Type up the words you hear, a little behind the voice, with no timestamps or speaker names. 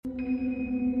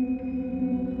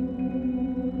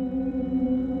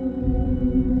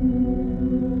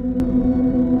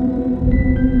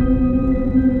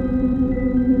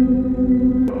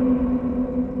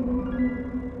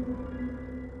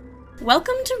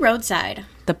Welcome to Roadside,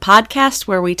 the podcast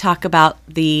where we talk about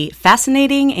the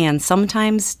fascinating and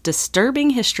sometimes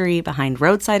disturbing history behind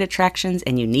roadside attractions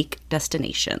and unique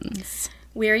destinations.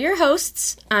 We're your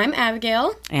hosts. I'm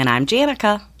Abigail. And I'm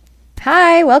Janica.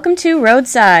 Hi, welcome to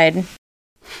Roadside.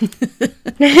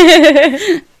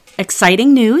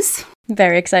 Exciting news.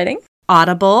 Very exciting.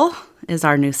 Audible is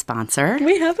our new sponsor.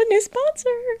 We have a new sponsor.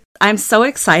 I'm so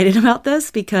excited about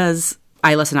this because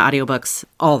I listen to audiobooks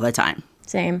all the time.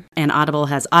 Same. And Audible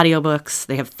has audiobooks.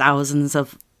 They have thousands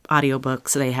of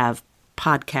audiobooks. They have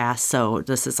podcasts. So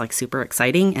this is like super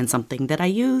exciting and something that I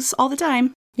use all the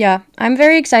time. Yeah, I'm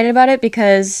very excited about it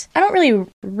because I don't really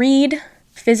read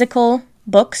physical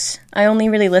books. I only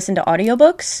really listen to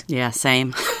audiobooks. Yeah,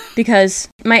 same. Because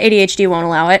my ADHD won't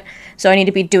allow it. So I need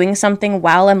to be doing something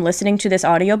while I'm listening to this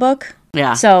audiobook.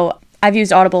 Yeah. So I've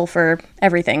used Audible for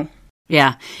everything.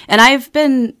 Yeah. And I've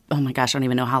been, oh my gosh, I don't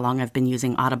even know how long I've been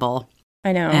using Audible.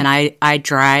 I know. And I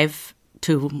drive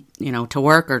to, to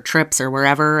work or trips or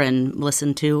wherever and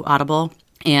listen to Audible.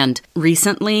 And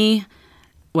recently,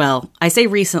 well, I say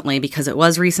recently because it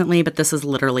was recently, but this is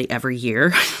literally every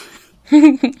year.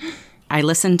 I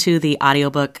listened to the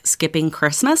audiobook Skipping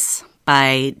Christmas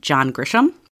by John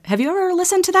Grisham. Have you ever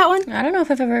listened to that one? I don't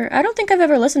think I've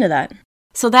ever listened to that.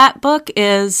 So that book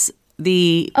is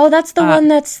Oh, that's the one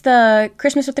that's the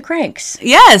Christmas with the Cranks.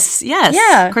 Yes.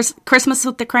 Yeah. Christmas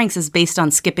with the Cranks is based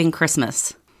on Skipping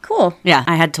Christmas. Cool. Yeah,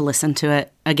 I had to listen to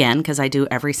it again because I do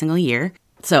every single year.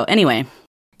 So anyway.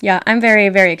 Yeah, I'm very,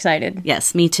 very excited.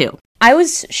 Yes, me too. I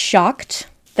was shocked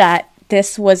that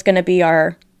this was going to be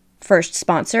our first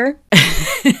sponsor.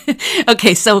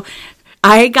 Okay, so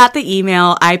I got the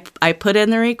email. I put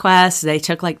in the request. They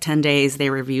took like 10 days.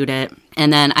 They reviewed it.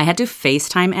 And then I had to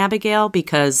FaceTime Abigail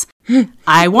because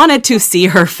I wanted to see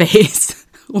her face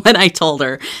when I told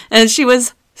her. And she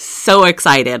was so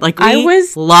excited. Like, I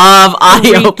was love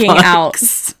audiobooks. Freaking out.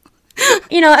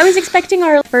 I was expecting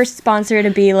our first sponsor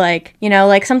to be like,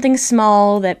 like something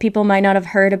small that people might not have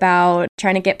heard about,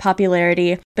 trying to get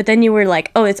popularity. But then you were like,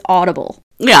 oh, it's Audible.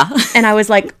 Yeah. And I was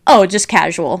like, oh, just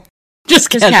casual.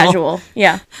 Just casual.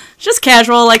 Yeah. Just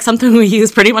casual, like something we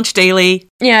use pretty much daily.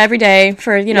 Yeah, every day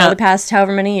for, the past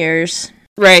however many years.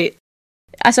 Right.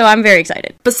 So I'm very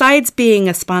excited. Besides being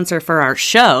a sponsor for our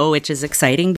show, which is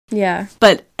exciting. Yeah.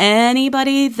 But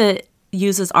anybody that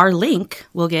uses our link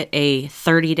will get a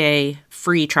 30-day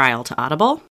free trial to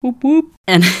Audible. Whoop, whoop.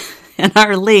 And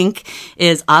our link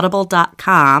is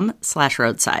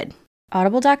audible.com/roadside.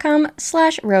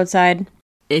 Audible.com/roadside.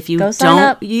 If you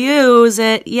don't use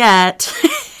it yet.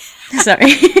 Sorry.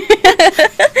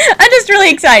 I'm just really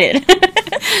excited.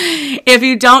 If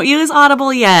you don't use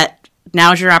Audible yet,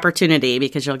 now's your opportunity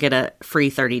because you'll get a free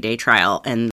 30-day trial.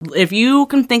 And if you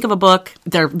can think of a book,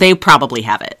 they probably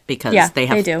have it because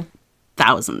they do.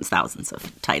 thousands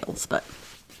of titles. But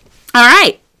all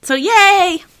right. So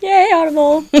yay! Yay,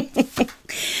 Audible.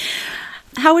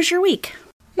 How was your week?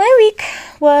 My week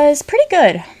was pretty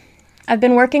good. I've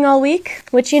been working all week,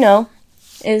 which,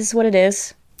 is what it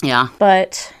is. Yeah.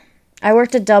 But I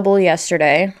worked a double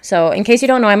yesterday. So in case you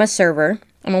don't know, I'm a server.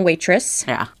 I'm a waitress.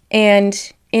 Yeah.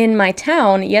 And in my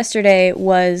town, yesterday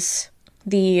was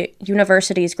the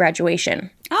university's graduation.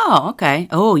 Oh, okay.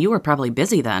 Oh, you were probably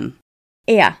busy then.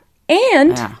 Yeah.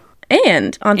 And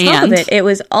on top of it, it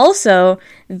was also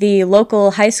the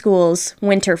local high school's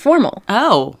winter formal.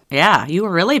 Oh, yeah. You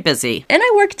were really busy. And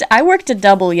I worked a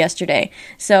double yesterday.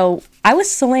 So I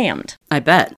was slammed. I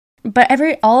bet. But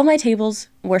all of my tables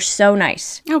were so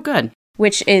nice. Oh, good.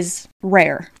 Which is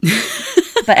rare.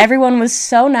 But everyone was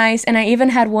so nice. And I even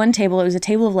had one table. It was a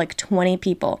table of like 20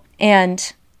 people.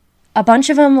 And a bunch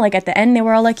of them, like at the end, they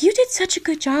were all like, you did such a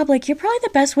good job. Like, you're probably the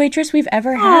best waitress we've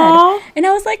ever had. Aww. And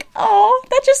I was like, oh,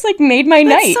 that just like made my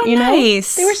night. So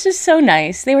nice. They were just so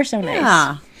nice. They were so nice.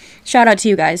 Yeah. Shout out to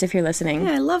you guys if you're listening.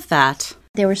 Yeah, I love that.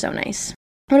 They were so nice.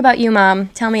 What about you, Mom?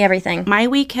 Tell me everything. My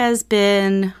week has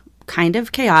been kind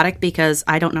of chaotic because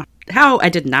I don't know how I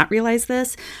did not realize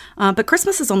this, but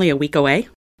Christmas is only a week away.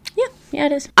 Yeah,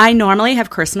 it is. I normally have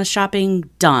Christmas shopping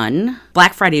done.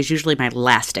 Black Friday is usually my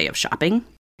last day of shopping.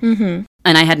 Mm-hmm.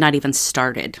 And I had not even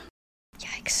started.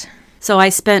 Yikes. So I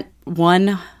spent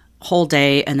one whole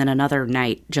day and then another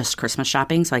night just Christmas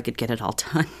shopping so I could get it all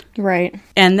done. Right.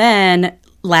 And then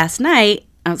last night,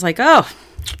 I was like, oh,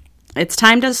 it's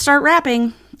time to start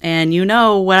wrapping. And you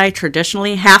know what I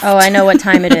traditionally have I know what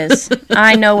time it is.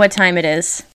 I know what time it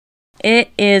is.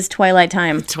 It is Twilight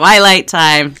time. Twilight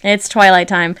time. It's Twilight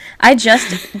time. I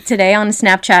just, today on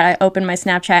Snapchat, I opened my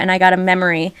Snapchat and I got a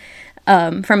memory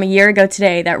from a year ago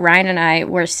today that Ryan and I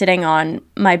were sitting on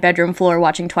my bedroom floor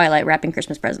watching Twilight, wrapping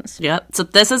Christmas presents. Yep. So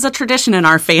this is a tradition in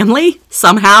our family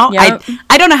somehow. Yep.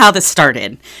 I don't know how this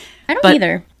started. I don't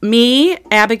either. Me,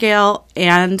 Abigail,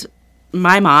 and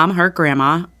my mom, her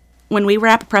grandma, when we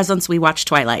wrap presents, we watch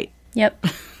Twilight. Yep.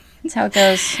 That's how it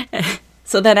goes.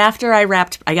 So then after I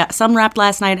got some wrapped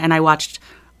last night, and I watched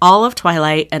all of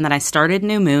Twilight, and then I started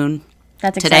New Moon.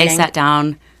 That's exciting.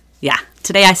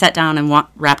 Today I sat down and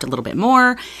wrapped a little bit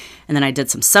more, and then I did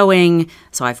some sewing,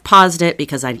 so I've paused it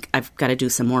because I've got to do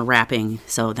some more wrapping,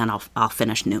 so then I'll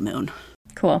finish New Moon.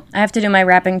 Cool. I have to do my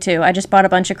wrapping too. I just bought a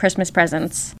bunch of Christmas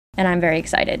presents, and I'm very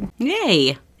excited.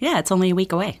 Yay! Yeah, it's only a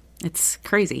week away. It's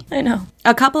crazy. I know.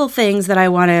 A couple of things that I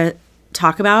want to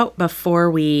talk about before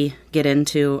we get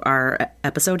into our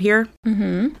episode here.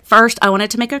 Mm-hmm. First, I wanted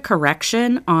to make a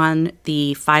correction on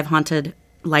the 5 haunted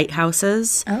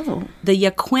lighthouses. Oh. The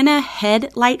Yaquina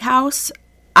Head Lighthouse,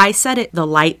 I said the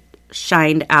light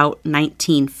shined out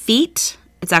 19 feet.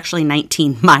 It's actually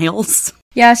 19 miles.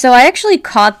 Yeah, so I actually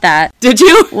caught that. Did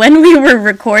you? When we were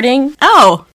recording.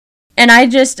 Oh. And I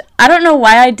don't know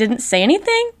why I didn't say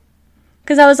anything.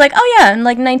 Because I was like, oh yeah, and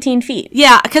like 19 feet.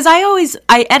 Yeah, because I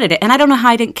edit it, and I don't know how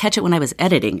I didn't catch it when I was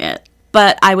editing it.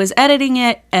 But I was editing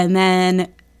it, and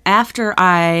then after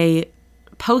I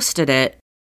posted it,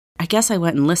 I guess I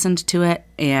went and listened to it,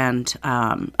 and,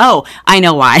 I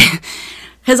know why.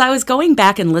 Because I was going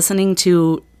back and listening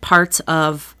to parts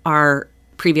of our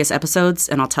previous episodes,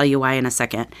 and I'll tell you why in a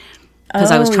second.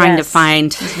 Because I was trying to find...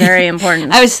 It's very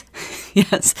important. I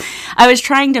was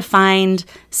trying to find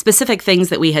specific things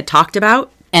that we had talked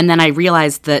about, and then I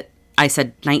realized that I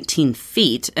said 19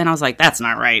 feet, and I was like, that's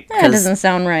not right. That doesn't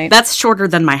sound right. That's shorter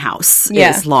than my house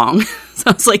is long. So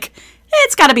I was like,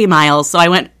 it's got to be miles. So I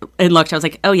went and looked. I was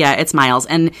like, oh, yeah, it's miles.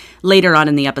 And later on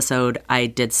in the episode, I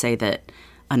did say that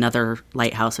another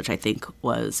lighthouse, which I think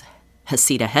was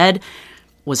Heceta Head,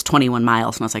 was 21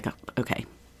 miles. And I was like, okay,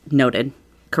 noted.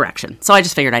 Correction. So I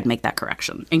just figured I'd make that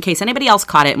correction in case anybody else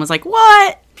caught it and was like,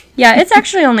 what? Yeah, it's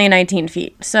actually only 19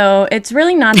 feet. So it's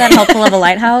really not that helpful of a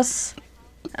lighthouse.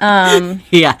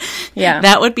 Yeah.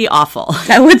 That would be awful.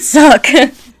 That would suck.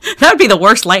 That would be the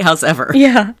worst lighthouse ever.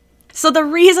 Yeah. So the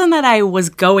reason that I was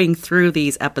going through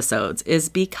these episodes is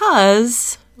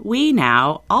because we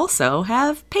now also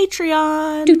have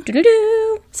Patreon.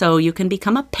 Do-do-do-do. So you can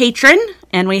become a patron,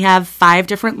 and we have 5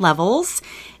 different levels.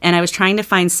 And I was trying to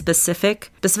find specific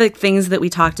things that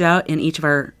we talked about in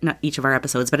not each of our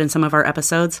episodes, but in some of our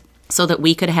episodes, so that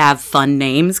we could have fun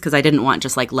names, because I didn't want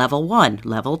just like level 1,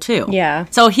 level 2. Yeah.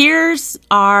 So here's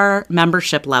our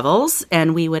membership levels,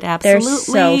 and we would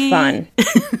absolutely... They're so fun.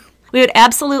 We would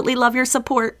absolutely love your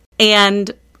support,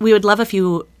 and we would love if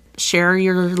you share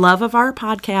your love of our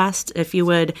podcast, if you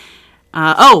would...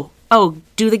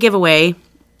 do the giveaway.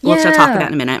 We'll talk about that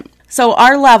in a minute. So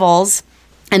our levels...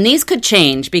 And these could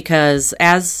change because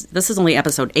this is only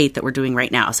episode 8 that we're doing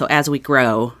right now. So as we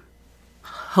grow,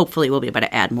 hopefully we'll be able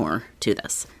to add more to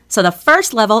this. So the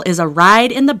first level is a ride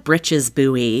in the britches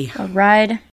buoy. A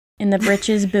ride in the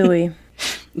britches buoy.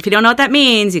 If you don't know what that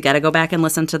means, you got to go back and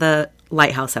listen to the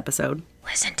Lighthouse episode.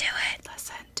 Listen to it.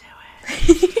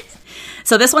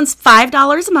 So this one's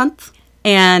 $5 a month,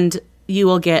 and you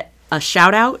will get a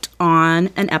shout out on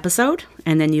an episode,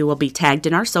 and then you will be tagged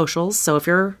in our socials. So if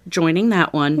you're joining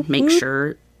that one, make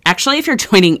sure, actually, if you're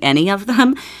joining any of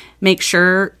them, make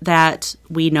sure that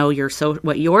we know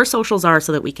what your socials are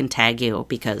so that we can tag you,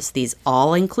 because these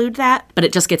all include that, but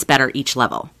it just gets better each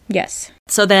level. Yes.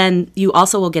 So then you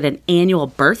also will get an annual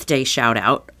birthday shout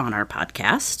out on our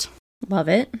podcast. Love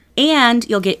it. And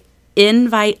you'll get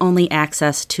invite-only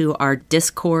access to our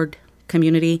Discord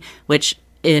community, which...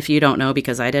 if you don't know,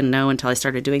 because I didn't know until I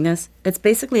started doing this, it's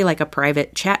basically like a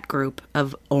private chat group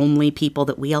of only people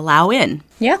that we allow in.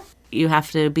 Yeah. You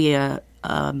have to be a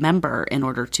member in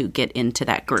order to get into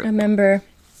that group. A member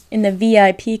in the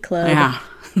VIP club. Yeah.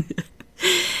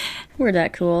 We're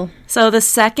that cool. So the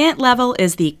second level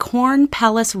is the Corn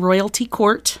Palace Royalty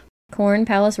Court. Corn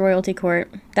Palace Royalty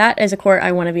Court. That is a court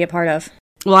I want to be a part of.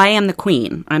 Well, I am the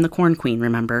queen. I'm the corn queen,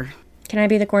 remember? Can I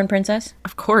be the corn princess?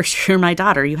 Of course, you're my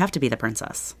daughter. You have to be the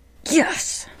princess.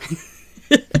 Yes!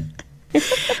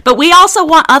 But we also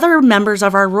want other members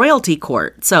of our royalty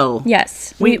court. So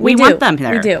yes, we want them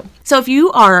there. We do. So if you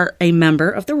are a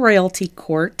member of the royalty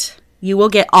court, you will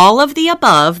get all of the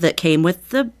above that came with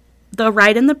the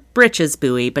ride in the britches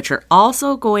buoy, but you're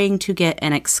also going to get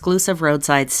an exclusive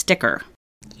roadside sticker.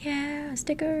 Yeah,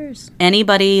 stickers.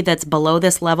 Anybody that's below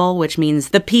this level, which means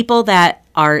the people that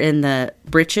are in the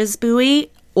britches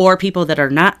buoy or people that are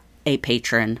not a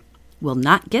patron, will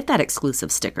not get that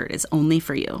exclusive sticker. It is only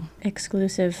for you.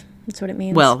 Exclusive. That's what it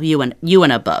means. Well, you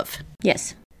and above.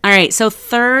 Yes. All right, so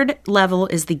third level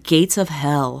is the gates of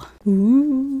hell.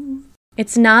 Ooh.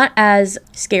 It's not as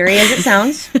scary as it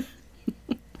sounds.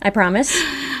 I promise.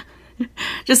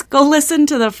 Just go listen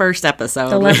to the first episode.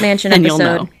 The Lemp Mansion and episode.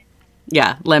 You'll know.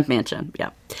 Yeah, Lemp Mansion.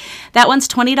 Yeah. That one's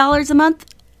 $20 a month.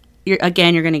 You're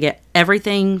going to get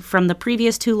everything from the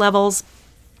previous 2 levels.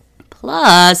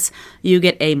 Plus, you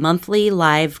get a monthly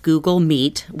live Google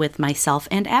Meet with myself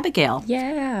and Abigail.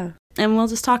 Yeah. And we'll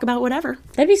just talk about whatever.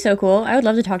 That'd be so cool. I would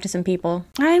love to talk to some people.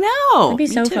 I know. That'd be Me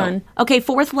so too. fun. Okay,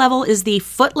 4th level is the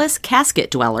Footless Casket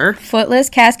Dweller,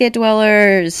 Footless casket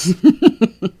dwellers.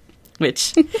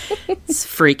 which is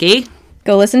freaky.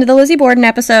 Go listen to the Lizzie Borden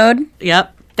episode.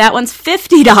 Yep. That one's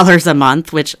 $50 a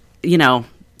month, which,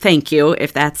 thank you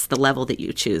if that's the level that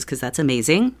you choose, because that's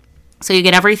amazing. So you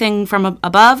get everything from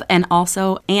above and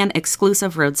also an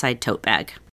exclusive roadside tote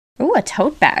bag. Ooh, a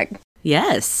tote bag.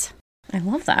 Yes. I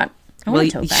love that. I want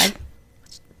a tote bag.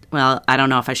 Well, I don't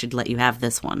know if I should let you have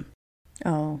this one.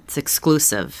 Oh. It's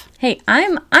exclusive. Hey, I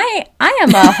am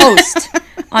a host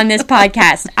on this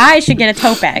podcast. I should get a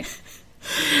tote bag.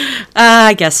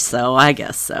 I guess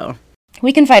so.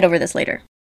 We can fight over this later.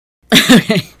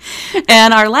 Okay.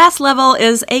 And our last level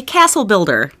is a castle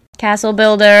builder. Castle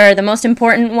builder, the most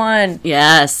important one.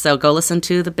 Yes, so go listen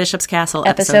to the Bishop's Castle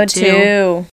Episode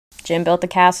 2. Jim built the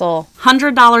castle.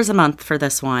 $100 a month for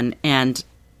this one, and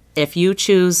if you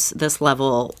choose this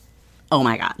level, oh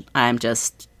my god, I'm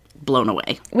just blown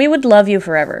away. We would love you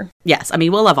forever. Yes, I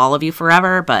mean, we'll love all of you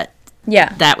forever, but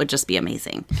yeah, that would just be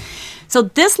amazing. So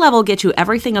this level gets you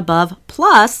everything above,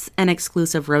 plus an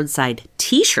exclusive roadside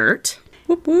t-shirt,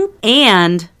 whoop, whoop.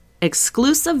 And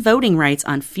exclusive voting rights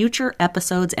on future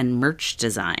episodes and merch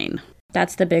design.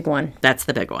 That's the big one. That's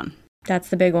the big one. That's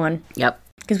the big one. Yep.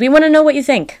 Because we want to know what you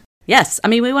think. Yes. I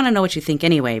mean, we want to know what you think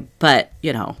anyway, but,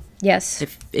 Yes.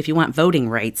 If you want voting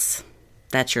rights,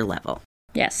 that's your level.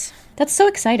 Yes. That's so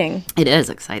exciting. It is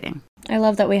exciting. I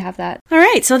love that we have that. All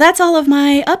right. So that's all of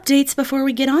my updates before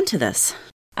we get on to this.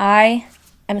 I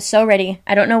am so ready.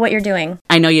 I don't know what you're doing.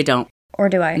 I know you don't. Or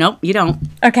do I? Nope, you don't.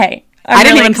 Okay. I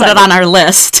didn't even put it on our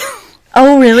list.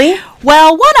 Oh, really?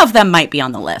 Well, one of them might be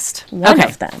on the list. One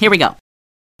of them. Here we go.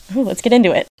 Ooh, let's get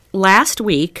into it. Last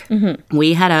week,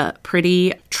 we had a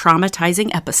pretty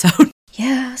traumatizing episode.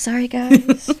 Yeah, sorry,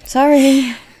 guys.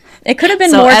 Sorry. It could have been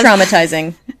So more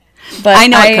traumatizing. But I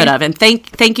know it could have, and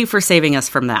thank you for saving us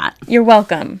from that. You're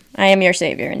welcome. I am your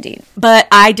savior, indeed. But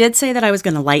I did say that I was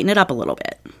going to lighten it up a little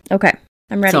bit. Okay,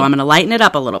 I'm ready. So I'm going to lighten it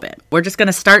up a little bit. We're just going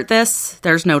to start this.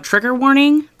 There's no trigger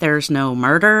warning. There's no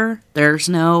murder. There's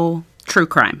no true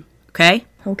crime. Okay?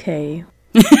 Okay.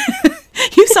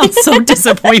 You sound so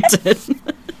disappointed.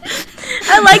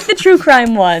 I like the true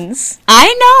crime ones.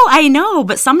 I know,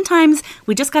 but sometimes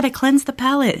we just got to cleanse the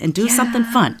palate and do something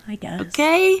fun. I guess.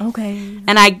 Okay? Okay.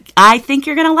 And I think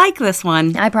you're going to like this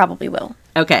one. I probably will.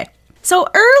 Okay. So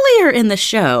earlier in the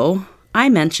show, I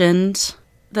mentioned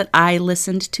that I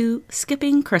listened to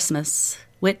Skipping Christmas,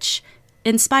 which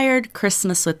inspired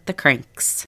Christmas with the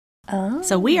Cranks. Oh.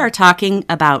 So we are talking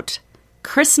about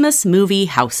Christmas movie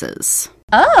houses.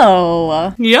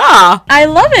 Oh. Yeah. I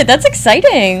love it. That's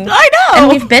exciting. I know. And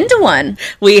we've been to one.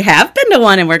 We have been to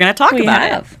one, and we're going to talk about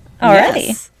it. Alrighty.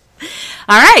 Yes.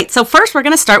 All right. So first, we're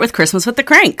going to start with Christmas with the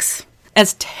Cranks.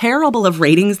 As terrible of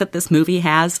ratings that this movie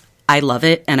has, I love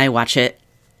it, and I watch it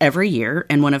every year.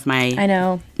 And I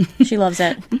know. She loves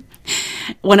it.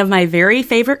 One of my very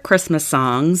favorite Christmas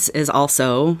songs is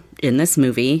also in this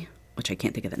movie, which I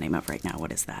can't think of the name of right now.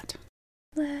 What is that?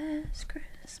 Last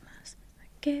Christmas, I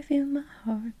gave you my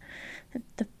heart. At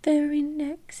the very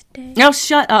next day. Oh,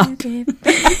 shut up. You gave...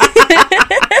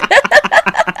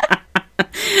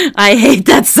 I hate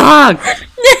that song.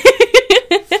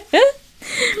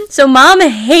 So Mom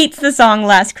hates the song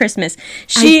Last Christmas.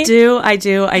 I do.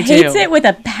 Hates it with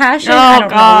a passion. Oh, I don't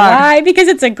know God. why, because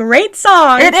it's a great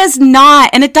song. It is not,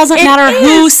 and it doesn't matter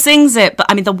who is. sings it. But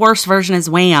I mean, the worst version is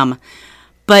Wham.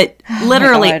 But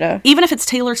literally, God. even if it's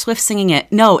Taylor Swift singing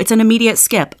it, no, it's an immediate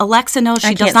skip. Alexa knows she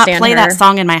I does can't not stand play her. that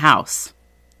song in my house.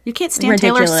 You can't stand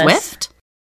Ridiculous. Taylor Swift?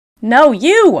 No,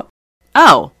 you.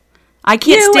 Oh, I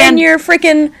can't You stand and your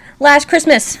freaking Last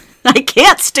Christmas. I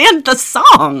can't stand the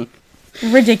song.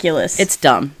 Ridiculous. It's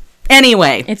dumb.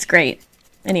 Anyway, It's great.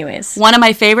 Anyways. one of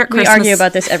my favorite We Christmas argue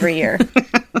about this every year.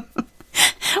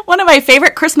 One of my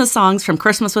favorite Christmas songs from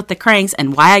Christmas with the Cranks,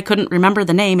 and why I couldn't remember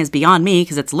the name is beyond me,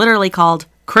 because it's literally called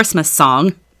Christmas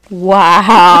Song.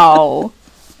 Wow.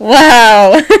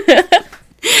 Wow.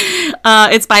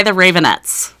 It's by the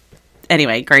Ravenettes.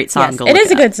 Anyway, great song. Yes, Go it look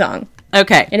is a up. good song.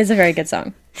 Okay. It is a very good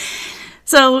song.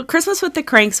 So Christmas with the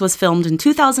Cranks was filmed in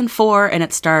 2004, and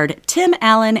it starred Tim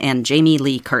Allen and Jamie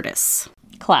Lee Curtis.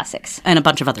 Classics. And a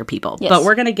bunch of other people. Yes. But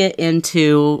we're going to get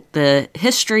into the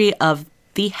history of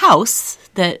the house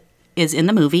that is in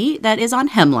the movie that is on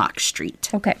Hemlock Street.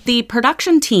 Okay. The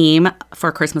production team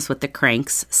for Christmas with the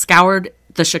Cranks scoured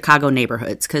the Chicago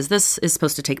neighborhoods, because this is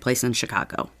supposed to take place in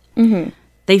Chicago. Mm-hmm.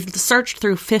 They've searched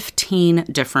through 15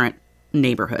 different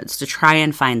neighborhoods to try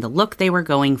and find the look they were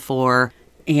going for,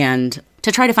 and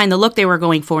something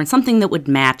that would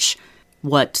match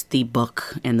what the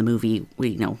book and the movie,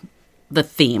 the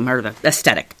theme or the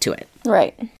aesthetic to it.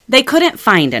 Right. They couldn't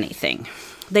find anything.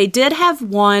 They did have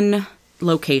one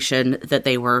location that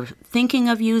they were thinking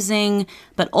of using,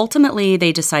 but ultimately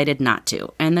they decided not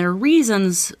to. And their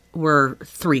reasons were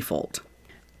threefold.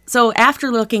 So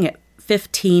after looking at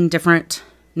 15 different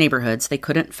neighborhoods, they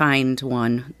couldn't find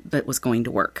one that was going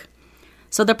to work.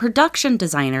 So the production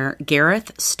designer,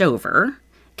 Gareth Stover,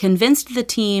 convinced the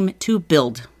team to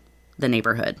build the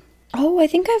neighborhood. Oh, I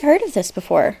think I've heard of this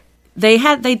before. They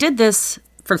did this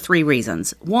for three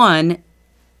reasons. One,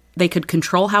 they could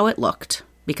control how it looked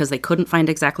because they couldn't find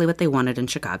exactly what they wanted in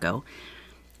Chicago.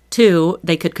 Two,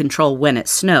 they could control when it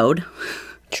snowed.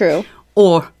 True.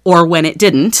 Or when it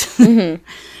didn't. Mm-hmm.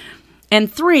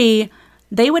 And three,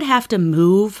 they would have to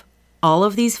move all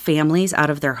of these families out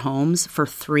of their homes for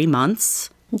 3 months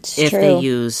if they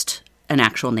used an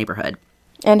actual neighborhood.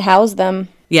 And house them.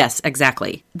 Yes,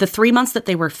 exactly. The 3 months that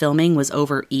they were filming was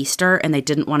over Easter, and they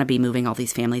didn't want to be moving all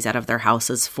these families out of their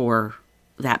houses for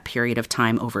that period of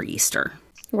time over Easter.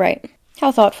 Right.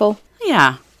 How thoughtful.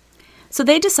 Yeah. So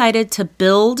they decided to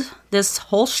build this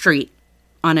whole street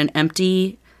on an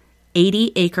empty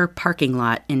 80-acre parking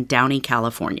lot in Downey,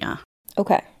 California.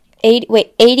 Okay.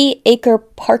 80-acre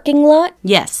parking lot?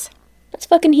 Yes. That's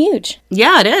fucking huge.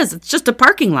 Yeah, it is. It's just a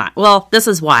parking lot. Well, this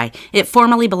is why. It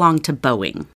formerly belonged to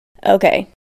Boeing. Okay.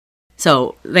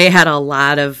 So they had a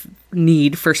lot of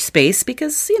need for space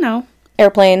because,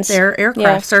 Airplanes. their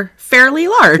aircrafts are fairly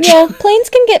large. Yeah,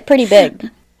 planes can get pretty big.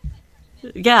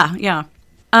 Yeah.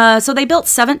 So they built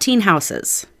 17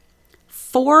 houses.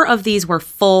 4 of these were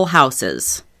full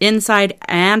houses, inside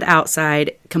and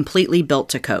outside, completely built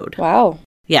to code. Wow.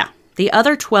 Yeah. The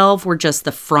other 12 were just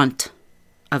the front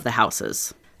of the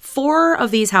houses. 4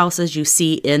 of these houses you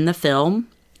see in the film,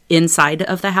 inside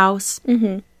of the house.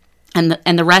 Mm-hmm.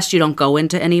 And the rest you don't go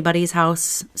into anybody's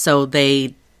house, so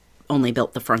they only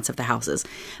built the fronts of the houses.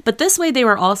 But this way they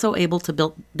were also able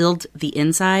to build the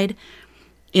inside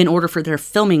in order for their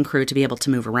filming crew to be able to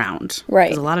move around. Right.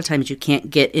 Because a lot of times you can't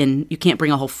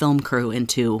bring a whole film crew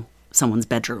into someone's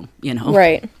bedroom,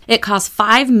 Right. It cost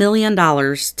 $5 million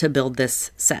to build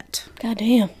this set. God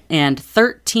damn. And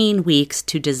 13 weeks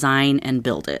to design and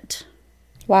build it.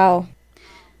 Wow.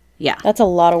 Yeah. That's a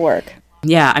lot of work.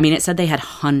 Yeah, I mean, it said they had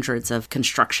hundreds of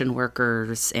construction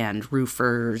workers and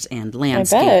roofers and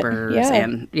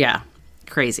landscapers. Yeah.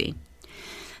 Crazy.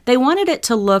 They wanted it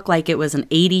to look like it was an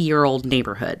 80-year-old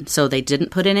neighborhood, so they didn't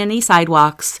put in any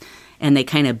sidewalks, and they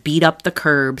kind of beat up the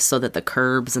curbs so that the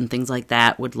curbs and things like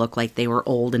that would look like they were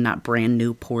old and not brand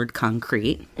new poured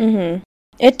concrete. Mm-hmm.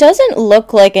 It doesn't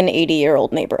look like an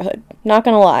 80-year-old neighborhood. Not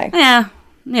gonna lie.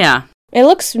 Yeah. It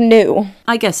looks new.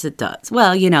 I guess it does.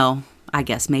 Well, I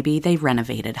guess maybe they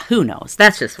renovated. Who knows?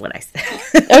 That's just what I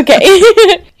said.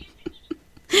 Okay.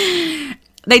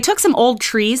 They took some old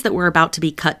trees that were about to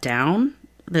be cut down,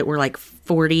 that were like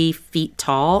 40 feet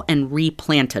tall, and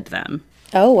replanted them.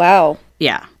 Oh, wow.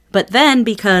 Yeah. But then,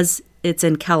 because it's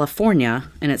in California,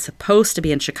 and it's supposed to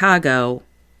be in Chicago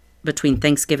between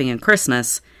Thanksgiving and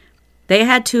Christmas, they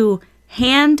had to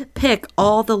hand pick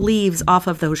all the leaves off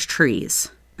of those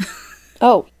trees.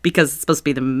 Oh. Because it's supposed to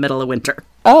be the middle of winter.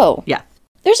 Oh. Yeah.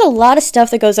 There's a lot of stuff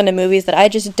that goes into movies that I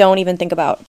just don't even think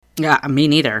about. Yeah, me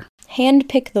neither. Hand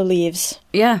pick the leaves.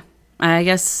 Yeah, I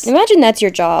guess. Imagine that's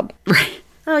your job. Right.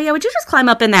 Oh, yeah, would you just climb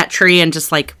up in that tree and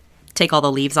just, take all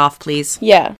the leaves off, please?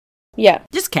 Yeah.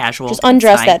 Just casual. Just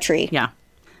undress that tree. Yeah.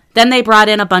 Then they brought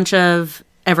in a bunch of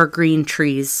evergreen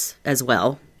trees as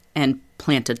well and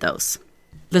planted those.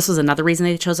 This was another reason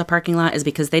they chose a parking lot, is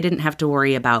because they didn't have to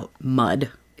worry about mud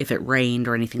if it rained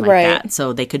or anything like that.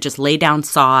 So they could just lay down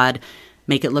sod,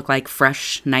 make it look like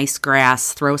fresh, nice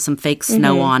grass, throw some fake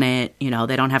snow on it. They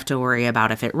don't have to worry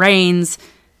about if it rains,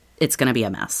 it's going to be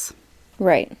a mess.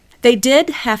 Right. They did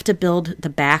have to build the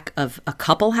back of a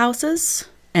couple houses,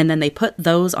 and then they put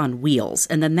those on wheels.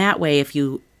 And then that way,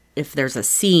 if there's a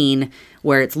scene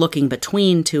where it's looking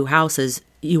between two houses,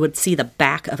 you would see the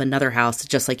back of another house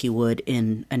just like you would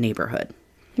in a neighborhood.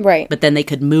 Right. But then they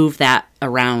could move that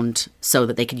around so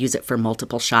that they could use it for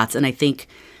multiple shots. And I think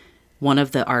one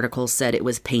of the articles said it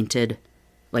was painted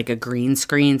like a green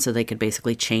screen so they could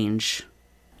basically change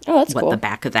Oh, that's what cool. the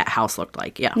back of that house looked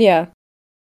like. Yeah. Yeah.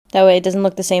 That way it doesn't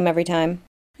look the same every time.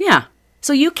 Yeah.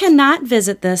 So you cannot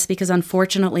visit this because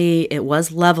unfortunately it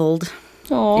was leveled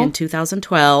Aw. in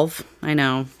 2012. I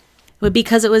know. But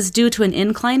because it was due to an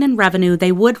incline in revenue,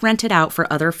 they would rent it out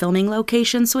for other filming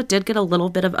locations, so it did get a little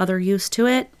bit of other use to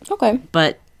it. Okay.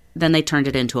 But then they turned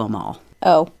it into a mall.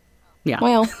 Oh. Yeah.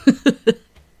 Well.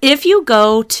 If you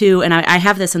go to, and I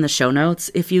have this in the show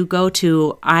notes, if you go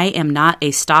to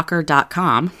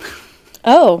IamNotAstalker.com.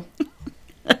 Oh.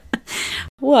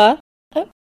 What?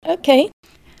 Okay.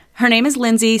 Her name is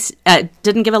Lindsay.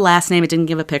 Didn't give a last name. It didn't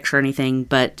give a picture or anything,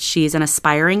 but she's an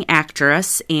aspiring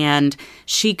actress, and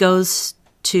she goes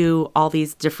to all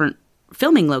these different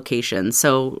filming locations.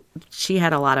 So she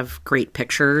had a lot of great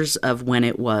pictures of when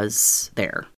it was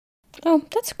there. Oh,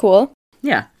 that's cool.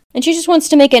 Yeah. And she just wants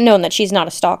to make it known that she's not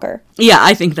a stalker. Yeah,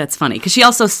 I think that's funny because she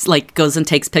also like goes and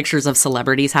takes pictures of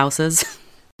celebrities' houses.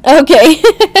 Okay.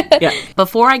 Yeah.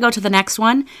 Before I go to the next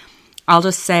one, I'll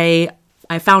just say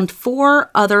I found 4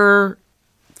 other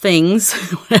things,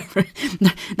 whatever.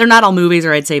 They're not all movies,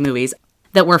 or I'd say movies,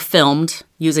 that were filmed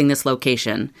using this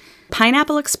location.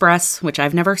 Pineapple Express, which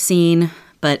I've never seen,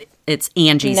 but it's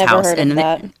Angie's Never house. heard of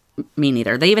that. Me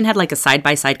neither. They even had like a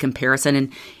side-by-side comparison.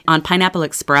 And on Pineapple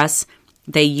Express,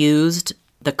 they used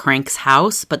the Crank's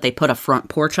house, but they put a front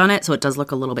porch on it, so it does look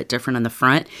a little bit different in the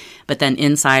front. But then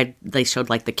inside, they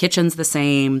showed like the kitchen's the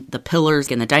same, the pillars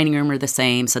in the dining room are the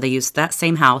same, so they used that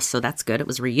same house, so that's good. It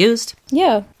was reused.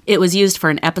 Yeah. It was used for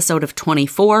an episode of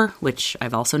 24, which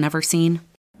I've also never seen.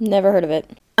 Never heard of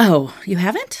it. Oh, you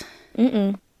haven't?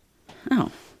 Mm-mm.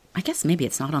 Oh, I guess maybe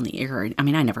it's not on the air. I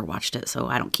mean, I never watched it, so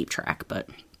I don't keep track, but...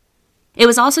 It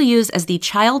was also used as the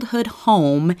childhood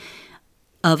home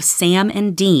of Sam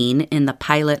and Dean in the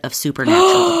pilot of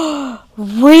Supernatural.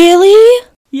 Really?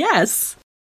 Yes.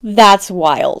 That's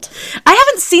wild. I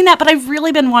haven't seen that, but I've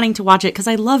really been wanting to watch it because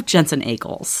I love Jensen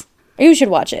Ackles. You should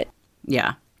watch it.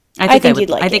 Yeah. I think would,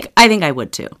 you'd like it. I think I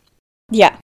would too.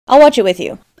 Yeah. I'll watch it with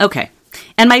you. Okay.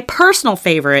 And my personal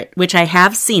favorite, which I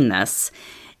have seen this,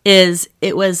 is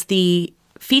it was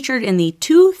featured in the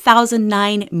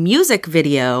 2009 music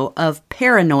video of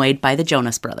Paranoid by the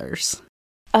Jonas Brothers.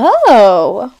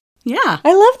 Oh. Yeah.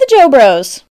 I love the Joe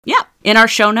Bros. Yeah. In our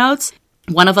show notes,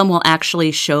 one of them will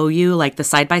actually show you like the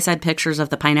side-by-side pictures of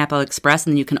the Pineapple Express,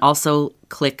 and you can also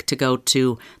click to go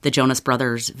to the Jonas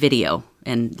Brothers video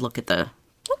and look at the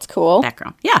That's cool.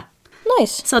 background. Yeah.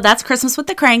 Nice. So that's Christmas with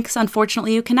the Cranks.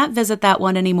 Unfortunately, you cannot visit that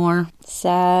one anymore.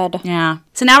 Sad. Yeah.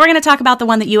 So now we're going to talk about the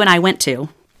one that you and I went to,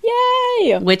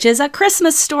 Yay! which is A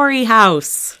Christmas Story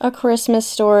house. A Christmas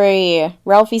Story.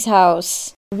 Ralphie's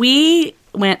house. We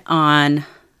went on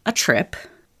a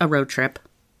road trip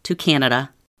to Canada.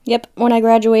 Yep, when I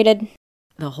graduated.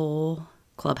 The whole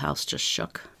clubhouse just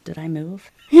shook. Did I move?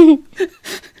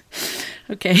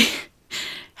 Okay.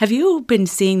 Have you been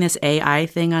seeing this AI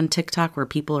thing on TikTok where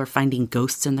people are finding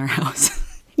ghosts in their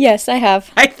house? Yes, I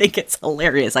have. I think it's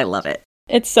hilarious. I love it.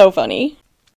 It's so funny.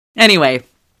 Anyway,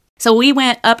 so we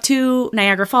went up to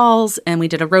Niagara Falls and we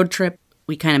did a road trip.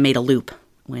 We kind of made a loop.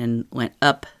 Went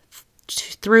up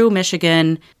through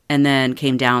Michigan and then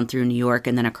came down through New York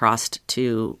and then across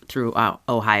through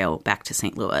Ohio back to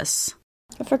St. Louis.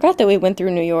 I forgot that we went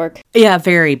through New York. Yeah,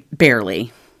 very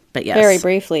barely, but yes. Very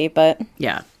briefly, but...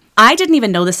 Yeah. I didn't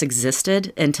even know this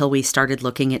existed until we started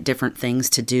looking at different things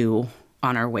to do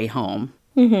on our way home.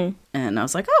 Mm-hmm. And I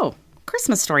was like, oh,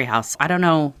 Christmas Story house. I don't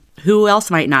know who else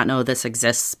might not know this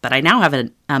exists, but I now have a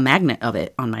magnet of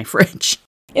it on my fridge.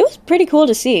 It was pretty cool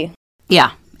to see.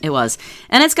 Yeah, it was.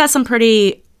 And it's got some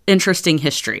pretty interesting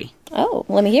history. Oh,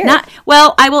 let me hear it.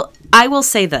 Well, I will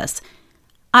say this.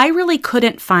 I really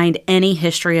couldn't find any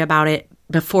history about it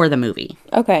before the movie.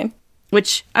 Okay.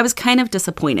 Which I was kind of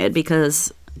disappointed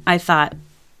because I thought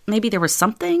maybe there was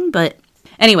something, but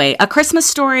anyway, A Christmas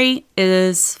Story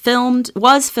was filmed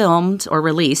or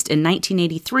released in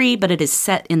 1983, but it is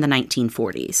set in the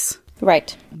 1940s.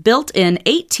 Right. Built in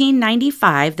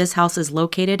 1895, this house is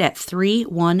located at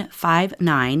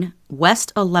 3159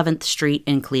 West 11th Street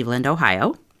in Cleveland,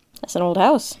 Ohio. That's an old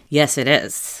house. Yes, it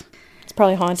is. It's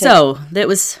probably haunted. So,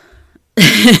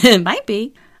 it might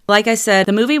be. Like I said,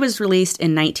 the movie was released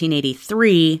in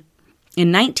 1983. In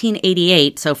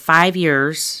 1988, so 5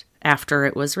 years after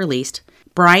it was released,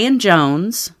 Brian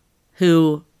Jones,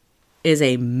 who is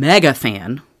a mega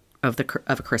fan of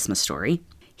A Christmas Story,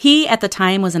 he at the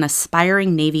time was an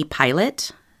aspiring Navy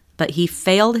pilot, but he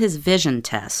failed his vision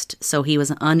test, so he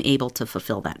was unable to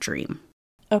fulfill that dream.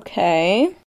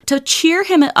 Okay. To cheer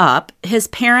him up, his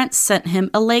parents sent him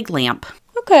a leg lamp.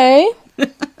 Okay.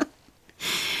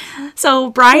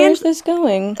 So Brian... Where's this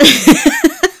going?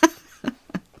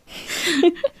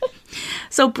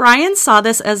 So Brian saw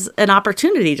this as an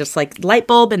opportunity, just like light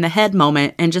bulb in the head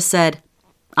moment, and just said,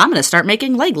 I'm going to start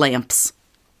making leg lamps.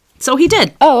 So he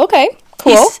did. Oh, okay.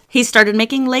 Cool. He started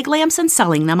making leg lamps and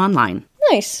selling them online.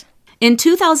 Nice. In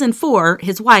 2004,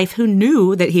 his wife, who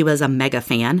knew that he was a mega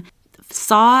fan,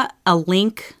 saw a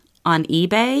link on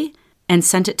eBay and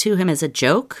sent it to him as a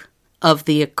joke of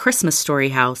the Christmas Story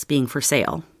house being for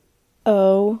sale.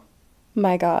 Oh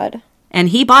my God. And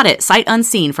he bought it sight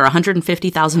unseen for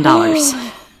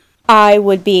 $150,000. I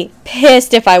would be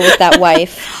pissed if I was that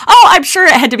wife. Oh, I'm sure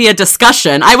it had to be a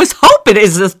discussion. I was hoping it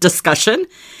is a discussion.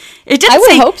 I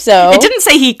would hope so. It didn't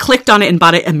say he clicked on it and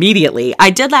bought it immediately.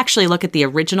 I did actually look at the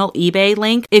original eBay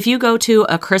link. If you go to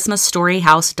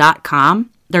achristmasstoryhouse.com,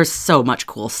 there's so much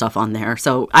cool stuff on there.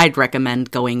 So I'd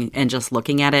recommend going and just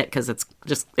looking at it because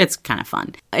it's kind of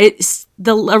fun. It's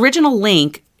the original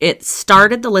link. It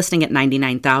started the listing at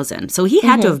 $99,000. So he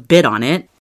had to have bid on it.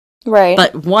 Right.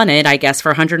 But won it, I guess,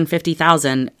 for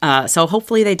 $150,000. So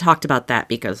hopefully they talked about that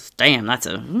because, damn, that's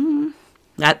a lot.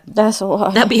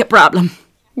 That'd be a problem.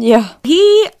 Yeah.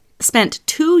 He spent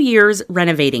 2 years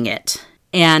renovating it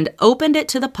and opened it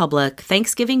to the public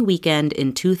Thanksgiving weekend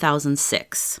in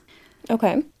 2006.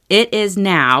 Okay. It is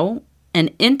now an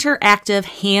interactive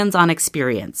hands-on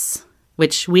experience,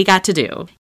 which we got to do.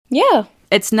 Yeah.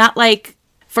 It's not like,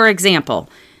 for example,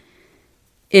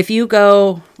 if you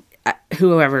go,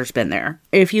 whoever's been there,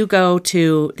 if you go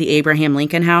to the Abraham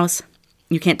Lincoln House,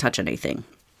 you can't touch anything.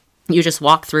 You just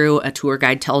walk through, a tour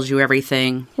guide tells you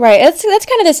everything. Right. That's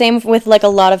kind of the same with like a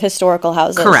lot of historical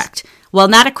houses. Correct. Well,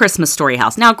 not a Christmas Story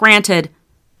house. Now, granted,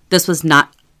 this was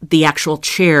not the actual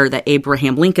chair that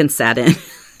Abraham Lincoln sat in.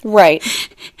 Right.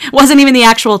 It wasn't even the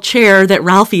actual chair that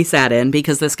Ralphie sat in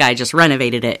because this guy just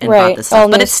renovated it and bought the stuff. All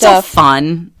but new it's stuff. still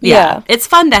fun. Yeah. It's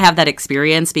fun to have that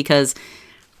experience because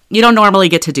you don't normally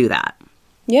get to do that.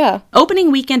 Yeah.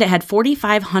 Opening weekend, it had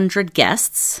 4,500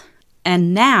 guests.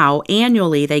 And now,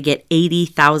 annually, they get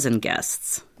 80,000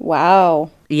 guests.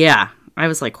 Wow. Yeah. I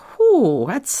was like, whew,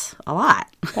 that's a lot.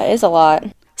 That is a lot.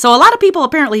 So a lot of people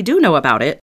apparently do know about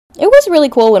it. It was really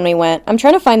cool when we went. I'm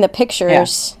trying to find the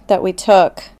pictures that we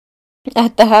took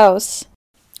at the house.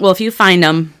 Well, if you find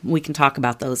them, we can talk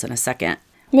about those in a second.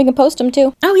 We can post them,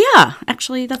 too. Oh, yeah.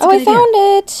 Actually, that's a good I found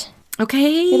it.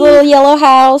 Okay. The little yellow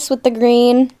house with the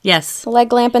green. Yes. The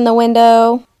leg lamp in the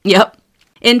window. Yep.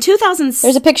 In 2000...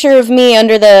 There's a picture of me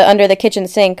under the kitchen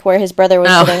sink where his brother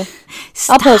was sitting.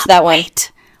 Stop. I'll post that one.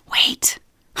 Wait.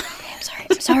 Okay,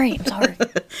 I'm sorry.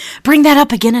 Bring that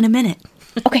up again in a minute.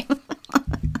 Okay.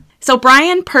 So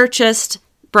Brian Jones,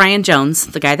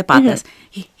 the guy that bought this,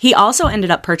 he also ended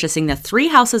up purchasing the 3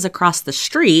 houses across the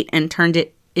street and turned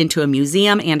it into a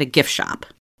museum and a gift shop.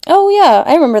 Oh, yeah.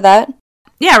 I remember that.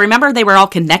 Yeah, remember they were all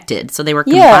connected, so they were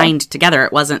combined together.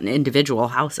 It wasn't individual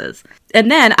houses. And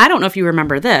then, I don't know if you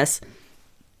remember this,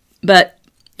 but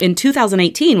in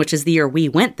 2018, which is the year we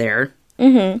went there,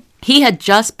 he had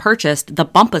just purchased the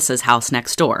Bumpus's house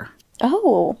next door.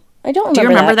 Oh, I don't remember Do you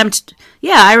remember that. them?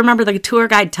 Yeah, I remember the tour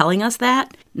guide telling us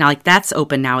that. Now, like, that's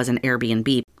open now as an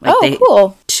Airbnb. Like,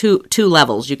 cool. Two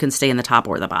levels. You can stay in the top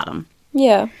or the bottom.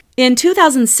 Yeah. In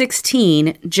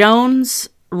 2016, Jones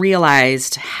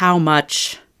realized how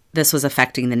much this was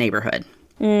affecting the neighborhood.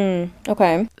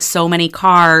 Okay. So many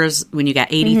cars, when you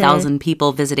got 80,000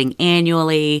 people visiting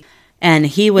annually, and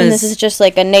he was... And this is just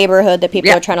like a neighborhood that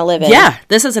people are trying to live in. Yeah,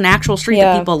 this is an actual street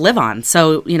that people live on.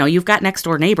 So, you've got next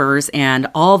door neighbors, and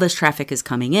all this traffic is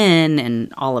coming in,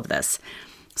 and all of this.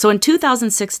 So in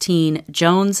 2016,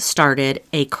 Jones started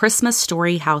a Christmas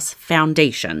Story House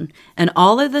Foundation, and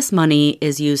all of this money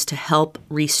is used to help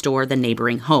restore the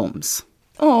neighboring homes.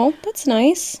 Oh, that's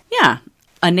nice. Yeah.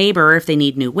 A neighbor, if they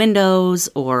need new windows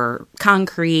or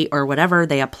concrete or whatever,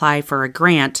 they apply for a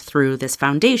grant through this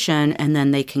foundation, and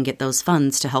then they can get those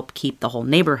funds to help keep the whole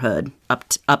neighborhood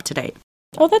up to date.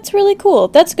 Oh, that's really cool.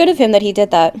 That's good of him that he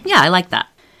did that. Yeah, I like that.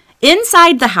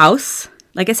 Inside the house,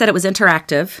 like I said, it was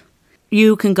interactive.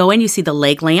 You can go in, you see the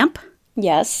leg lamp.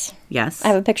 Yes. Yes. I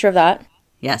have a picture of that.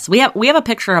 Yes. We have a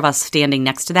picture of us standing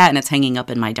next to that, and it's hanging up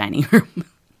in my dining room.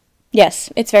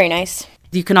 Yes, it's very nice.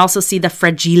 You can also see the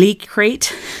fragile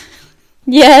crate.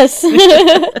 Yes.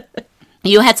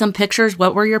 You had some pictures.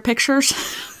 What were your pictures?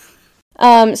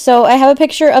 So I have a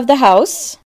picture of the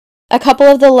house, a couple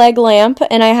of the leg lamp,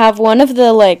 and I have one of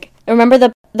the, remember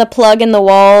the plug in the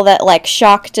wall that,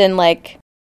 shocked and,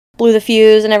 blew the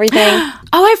fuse and everything?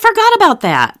 Oh, I forgot about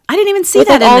that. I didn't even see with,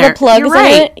 that in all there. the plugs You're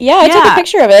right. in it. Yeah, I took a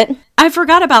picture of it. I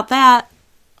forgot about that.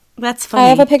 That's funny. I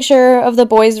have a picture of the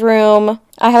boys' room.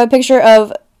 I have a picture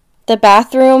of The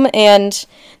bathroom and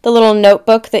the little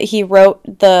notebook that he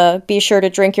wrote the "be sure to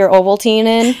drink your Ovaltine"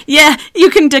 in. Yeah, you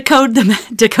can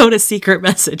decode a secret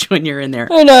message when you're in there.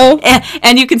 I know.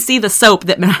 And you can see the soap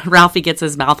that Ralphie gets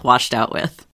his mouth washed out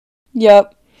with.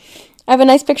 Yep. I have a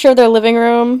nice picture of their living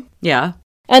room. Yeah.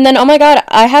 And then, oh my god,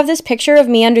 I have this picture of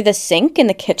me under the sink in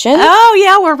the kitchen. Oh,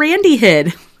 yeah, where Randy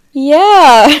hid.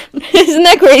 Yeah. Isn't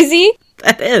that crazy?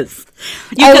 That is.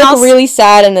 I look really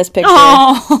sad in this picture.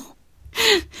 Oh.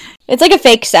 It's like a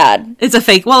fake sad. It's a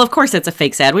fake. Well, of course it's a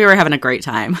fake sad. We were having a great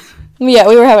time. Yeah,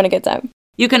 we were having a good time.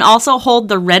 You can also hold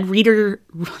the Red Ryder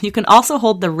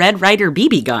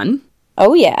BB gun.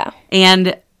 Oh, yeah.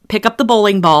 And pick up the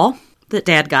bowling ball that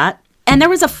Dad got. And there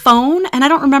was a phone, and I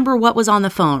don't remember what was on the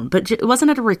phone, but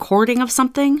wasn't it a recording of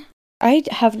something? I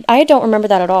don't remember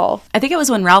that at all. I think it was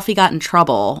when Ralphie got in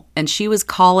trouble, and she was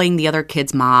calling the other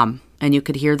kid's mom, and you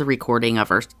could hear the recording of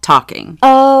her talking.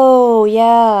 Oh,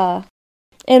 yeah.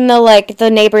 And the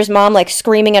neighbor's mom,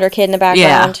 screaming at her kid in the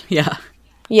background. Yeah.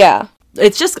 Yeah.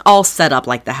 It's just all set up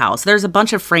like the house. There's a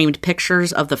bunch of framed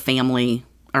pictures of the family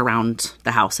around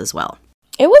the house as well.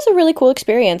 It was a really cool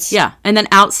experience. Yeah. And then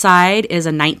outside is a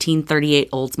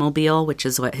 1938 Oldsmobile, which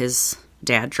is what his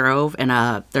dad drove.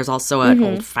 And there's also an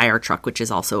old fire truck, which is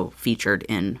also featured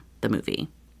in the movie.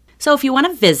 So if you want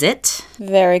to visit.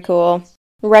 Very cool.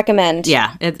 Recommend.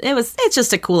 Yeah. It's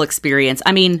just a cool experience.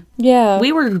 I mean, yeah,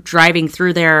 we were driving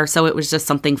through there, so it was just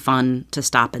something fun to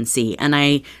stop and see. And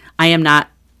I am not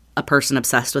a person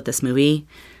obsessed with this movie,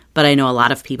 but I know a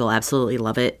lot of people absolutely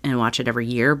love it and watch it every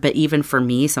year. But even for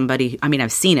me,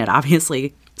 I've seen it,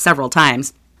 obviously, several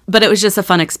times. But it was just a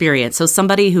fun experience. So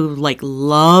somebody who,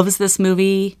 loves this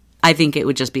movie, I think it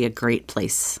would just be a great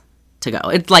place to go.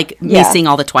 It's missing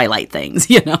all the Twilight things,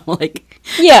 Yeah.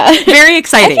 Very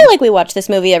exciting. I feel like we watch this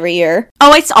movie every year.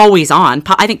 Oh, it's always on.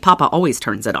 I think Papa always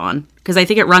turns it on. Because I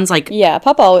think it runs Yeah,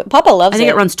 Papa loves it. I think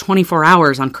it runs 24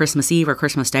 hours on Christmas Eve or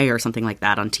Christmas Day or something like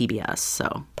that on TBS.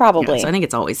 So probably. Yeah, so I think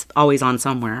it's always on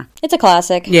somewhere. It's a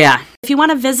classic. Yeah. If you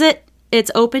want to visit,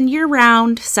 it's open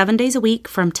year-round, 7 days a week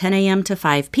from 10 a.m. to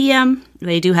 5 p.m.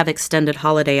 They do have extended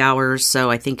holiday hours,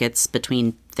 so I think it's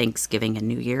between Thanksgiving and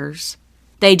New Year's.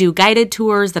 They do guided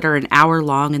tours that are an hour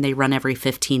long, and they run every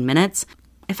 15 minutes.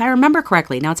 If I remember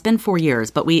correctly, now it's been 4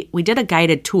 years, but we did a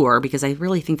guided tour because I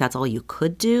really think that's all you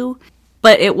could do.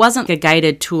 But it wasn't a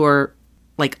guided tour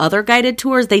like other guided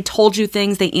tours. They told you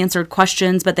things, they answered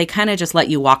questions, but they kind of just let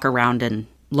you walk around and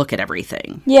look at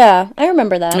everything. Yeah, I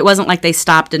remember that. It wasn't like they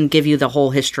stopped and give you the whole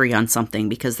history on something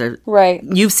because right.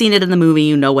 You've seen it in the movie,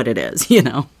 you know what it is,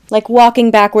 Like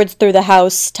walking backwards through the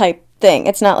house type thing.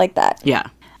 It's not like that. Yeah.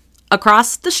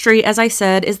 Across the street, as I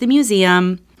said, is the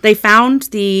museum. They found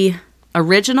the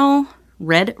original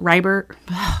Red Ryder...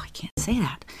 Oh, I can't say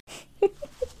that.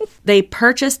 They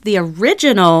purchased the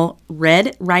original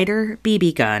Red Ryder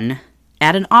BB gun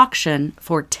at an auction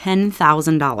for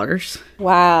 $10,000.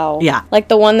 Wow. Yeah. Like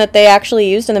the one that they actually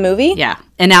used in the movie? Yeah.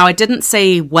 And now it didn't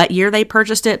say what year they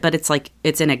purchased it, but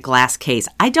it's in a glass case.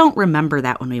 I don't remember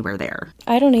that when we were there.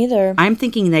 I don't either. I'm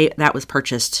thinking that was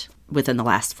purchased within the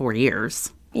last 4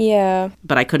 years. Yeah.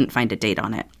 But I couldn't find a date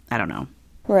on it. I don't know.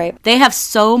 Right. They have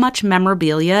so much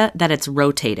memorabilia that it's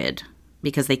rotated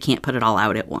because they can't put it all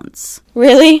out at once.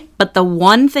 Really? But the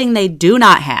one thing they do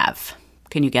not have,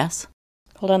 can you guess?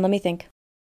 Hold on, let me think.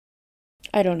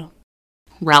 I don't know.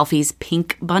 Ralphie's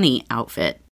pink bunny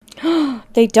outfit.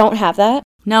 They don't have that?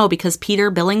 No, because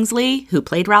Peter Billingsley, who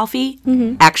played Ralphie,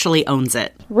 actually owns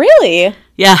it. Really?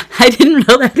 Yeah, I didn't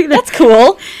know that either. That's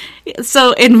cool.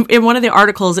 So in one of the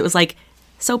articles, it was like,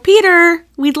 so Peter,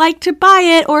 we'd like to buy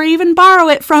it or even borrow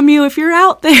it from you if you're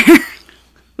out there.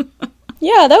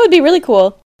 Yeah, that would be really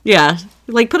cool. Yeah,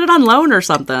 put it on loan or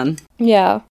something.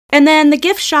 Yeah. And then the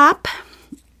gift shop.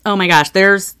 Oh my gosh,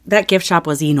 that gift shop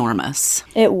was enormous.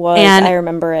 It was. And I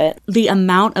remember it. The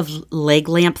amount of leg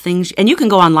lamp things, and you can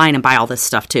go online and buy all this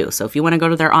stuff too. So if you want to go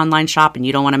to their online shop and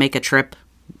you don't want to make a trip,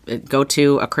 go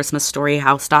to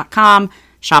achristmasstoryhouse.com,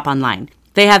 shop online.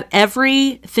 They have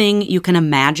everything you can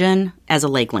imagine as a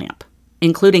leg lamp,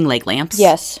 including leg lamps.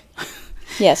 Yes.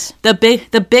 Yes.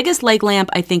 The biggest leg lamp,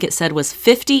 I think it said, was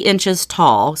 50 inches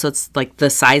tall. So it's like the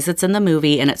size that's in the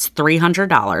movie, and it's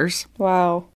 $300.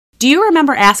 Wow. Do you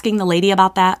remember asking the lady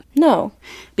about that? No.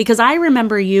 Because I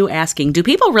remember you asking, do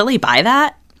people really buy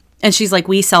that? And she's like,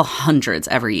 we sell hundreds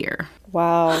every year.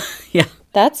 Wow. Yeah.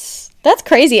 That's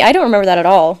crazy. I don't remember that at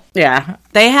all. Yeah.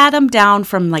 They had them down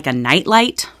from like a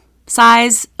nightlight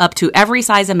size up to every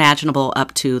size imaginable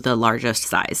up to the largest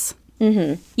size.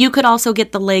 Mm-hmm. You could also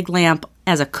get the leg lamp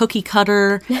as a cookie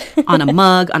cutter, on a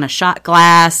mug, on a shot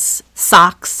glass,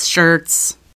 socks,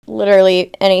 shirts.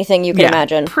 Literally anything you can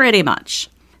imagine. Pretty much.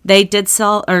 They do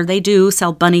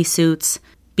sell bunny suits,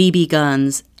 BB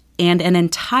guns, and an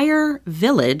entire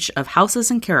village of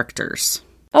houses and characters.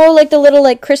 Oh, like the little,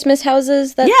 like, Christmas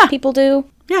houses that people do?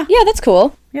 Yeah. Yeah, that's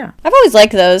cool. Yeah. I've always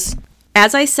liked those.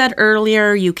 As I said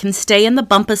earlier, you can stay in the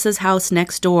Bumpus's house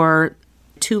next door,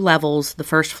 2 levels, the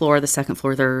first floor, the second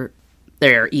floor,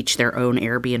 they're each their own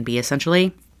Airbnb,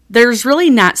 essentially. There's really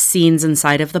not scenes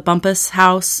inside of the Bumpus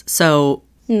house, so...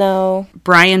 No.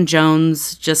 Brian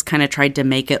Jones just kind of tried to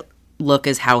make it look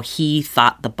as how he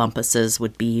thought the Bumpuses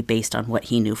would be based on what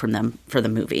he knew from them for the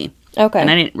movie. Okay. And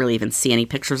I didn't really even see any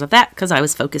pictures of that because I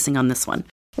was focusing on this one.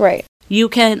 Right. You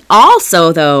can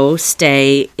also, though,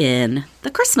 stay in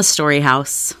the Christmas Story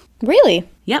house. Really?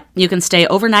 Yep. You can stay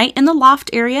overnight in the loft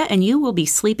area, and you will be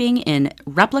sleeping in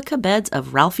replica beds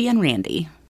of Ralphie and Randy.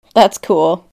 That's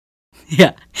cool.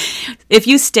 Yeah. If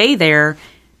you stay there,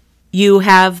 you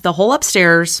have the whole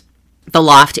upstairs, the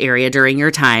loft area during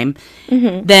your time.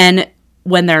 Mm-hmm. Then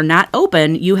when they're not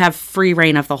open, you have free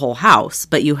reign of the whole house.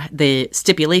 But the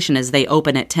stipulation is they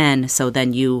open at 10, so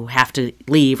then you have to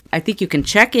leave. I think you can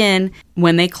check in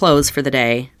when they close for the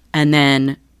day. And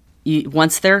then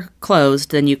once they're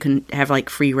closed, then you can have like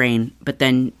free reign. But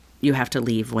then you have to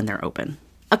leave when they're open.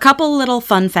 A couple little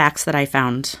fun facts that I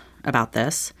found about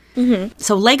this. Mm-hmm.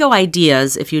 So Lego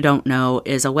Ideas, if you don't know,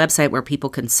 is a website where people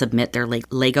can submit their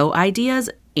Lego ideas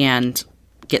and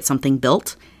get something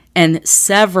built. And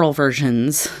several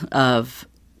versions of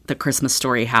the Christmas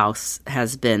Story house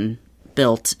has been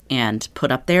built and put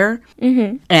up there.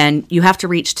 Mm-hmm. And you have to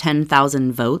reach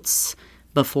 10,000 votes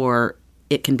before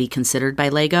it can be considered by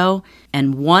Lego.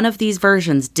 And one of these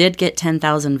versions did get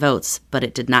 10,000 votes, but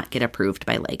it did not get approved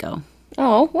by Lego.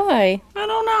 Oh, why? I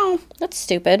don't know. That's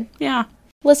stupid. Yeah.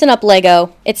 Listen up,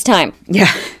 Lego. It's time.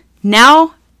 Yeah.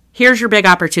 Now, here's your big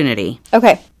opportunity.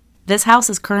 Okay. This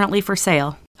house is currently for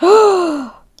sale.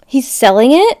 He's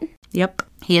selling it? Yep.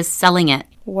 He is selling it.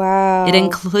 Wow.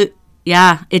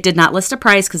 It did not list a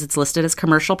price because it's listed as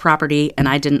commercial property, and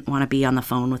I didn't want to be on the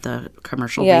phone with a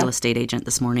commercial real estate agent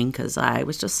this morning because I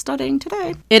was just studying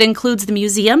today. It includes the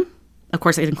museum. Of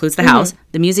course, it includes the house,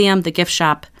 the museum, the gift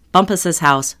shop, Bumpus's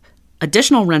house,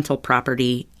 additional rental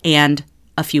property, and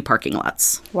a few parking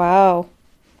lots. Wow.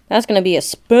 That's going to be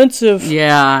expensive.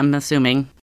 Yeah, I'm assuming.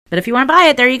 But if you want to buy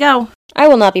it, there you go. I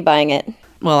will not be buying it.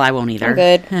 Well, I won't either. I'm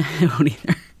good. I won't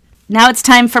either. Now it's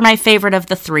time for my favorite of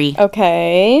the 3.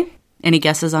 Okay. Any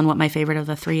guesses on what my favorite of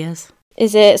the 3 is?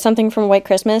 Is it something from White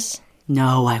Christmas?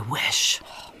 No, I wish.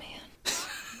 Oh,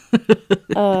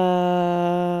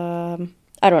 man.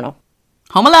 I don't know.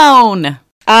 Home Alone.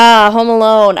 Home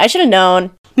Alone. I should have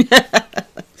known.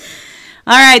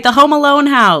 All right, the Home Alone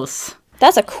house.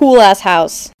 That's a cool-ass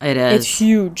house. It is. It's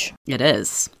huge. It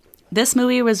is. This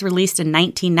movie was released in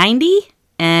 1990,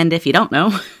 and if you don't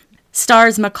know,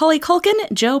 stars Macaulay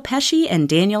Culkin, Joe Pesci, and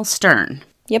Daniel Stern.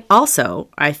 Yep. Also,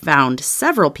 I found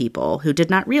several people who did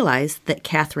not realize that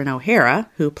Catherine O'Hara,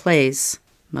 who plays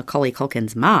Macaulay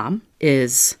Culkin's mom,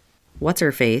 is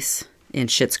what's-her-face in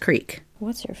Schitt's Creek.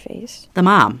 What's her face? The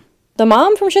mom. The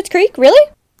mom from Schitt's Creek?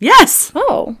 Really? Yes!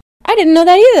 Oh, I didn't know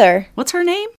that either. What's her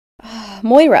name?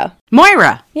 Moira.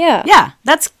 Moira. Yeah. Yeah,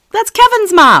 that's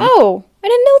Kevin's mom. Oh, I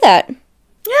didn't know that.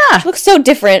 Yeah. She looks so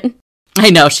different.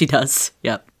 I know, she does.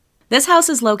 Yep. This house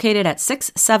is located at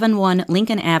 671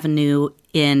 Lincoln Avenue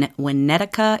in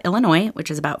Winnetka, Illinois, which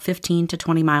is about 15 to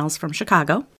 20 miles from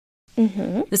Chicago.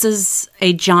 Mm-hmm. This is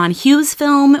a John Hughes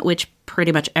film, which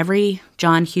pretty much every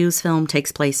John Hughes film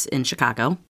takes place in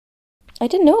Chicago. I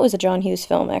didn't know it was a John Hughes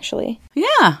film, actually.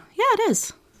 Yeah, it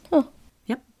is. Huh.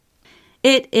 Yep.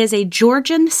 It is a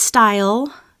Georgian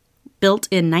style, built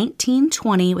in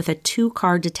 1920 with a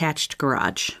 2-car detached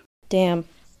garage. Damn.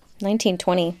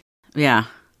 1920. Yeah.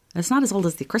 It's not as old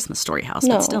as the Christmas Story house,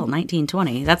 No. but still,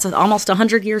 1920. That's almost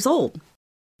 100 years old.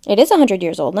 It is 100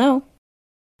 years old now.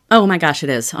 Oh my gosh, it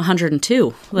is.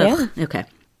 102. Ugh. Yeah. Okay.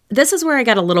 This is where I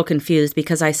got a little confused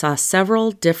because I saw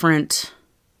several different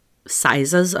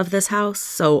sizes of this house,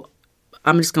 so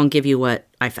I'm just going to give you what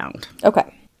I found.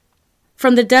 Okay.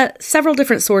 From the several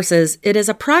different sources, it is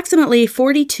approximately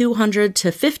 4,200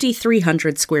 to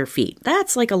 5,300 square feet.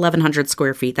 That's like 1,100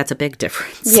 square feet. That's a big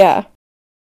difference. Yeah.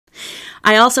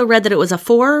 I also read that it was a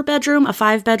 4-bedroom, a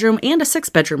 5-bedroom, and a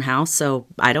 6-bedroom house, so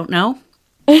I don't know.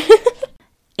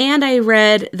 And I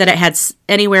read that it had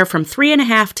anywhere from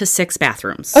 3.5 to 6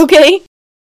 bathrooms. Okay.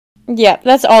 Yeah,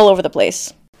 that's all over the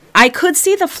place. I could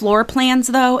see the floor plans,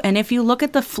 though, and if you look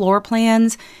at the floor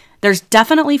plans, there's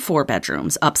definitely 4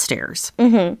 bedrooms upstairs.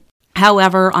 Mm-hmm.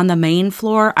 However, on the main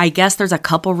floor, I guess there's a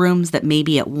couple rooms that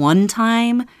maybe at one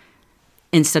time,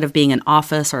 instead of being an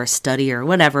office or a study or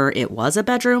whatever, it was a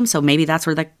bedroom. So maybe that's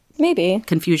where Maybe.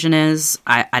 confusion is.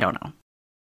 I don't know.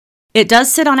 It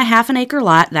does sit on a half an acre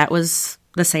lot. That was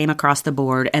the same across the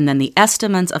board. And then the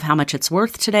estimates of how much it's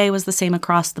worth today was the same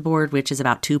across the board, which is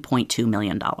about $2.2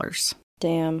 million.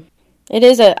 Damn. It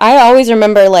is I always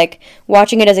remember, like,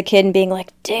 watching it as a kid and being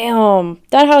like, damn,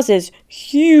 that house is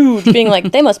huge. Being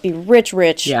like, they must be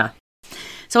rich. Yeah.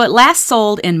 So it last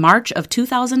sold in March of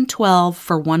 2012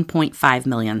 for $1.5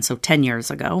 million, so 10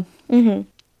 years ago. Mm-hmm.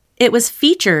 It was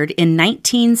featured in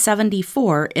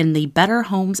 1974 in the Better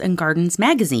Homes and Gardens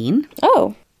magazine.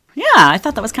 Oh. Yeah, I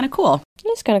thought that was kind of cool.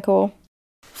 That's kind of cool.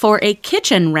 For a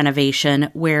kitchen renovation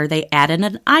where they added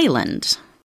an island.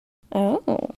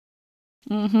 Oh.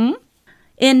 Mm-hmm.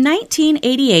 In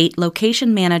 1988,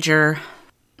 location manager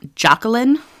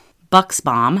Jacqueline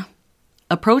Buxbaum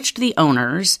approached the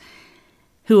owners,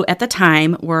 who at the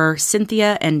time were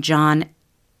Cynthia and John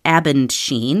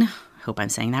Abendsheen, hope I'm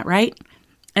saying that right,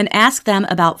 and asked them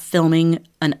about filming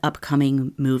an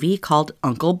upcoming movie called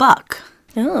Uncle Buck.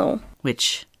 Oh.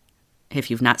 Which, if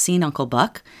you've not seen Uncle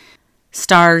Buck,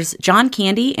 stars John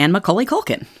Candy and Macaulay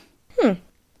Culkin.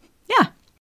 Yeah.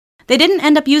 They didn't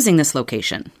end up using this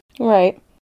location. Right.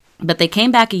 But they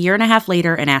came back a year and a half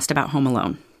later and asked about Home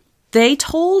Alone. They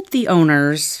told the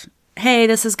owners, hey,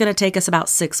 this is going to take us about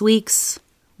 6 weeks.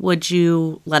 Would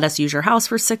you let us use your house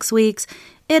for 6 weeks?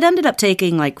 It ended up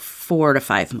taking like 4 to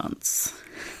 5 months.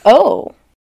 Oh.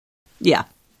 Yeah.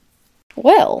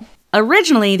 Well.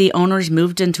 Originally, the owners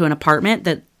moved into an apartment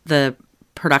that the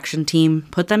production team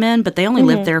put them in, but they only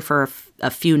lived there for a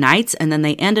few nights, and then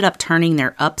they ended up turning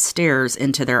their upstairs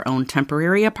into their own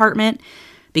temporary apartment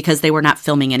because they were not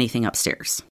filming anything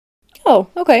upstairs. Oh,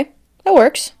 okay. That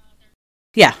works.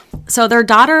 Yeah. So their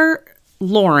daughter,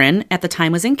 Lauren, at the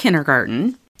time was in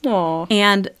kindergarten. Aw.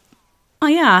 And, oh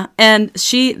yeah, and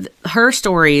her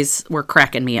stories were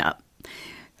cracking me up.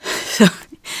 So,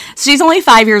 she's only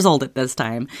 5 years old at this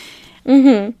time.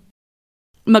 Mm-hmm.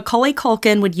 Macaulay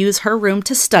Culkin would use her room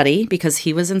to study because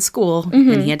he was in school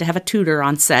and he had to have a tutor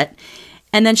on set.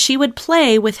 And then she would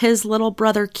play with his little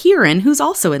brother, Kieran, who's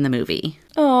also in the movie.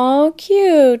 Aw,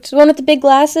 cute. The one with the big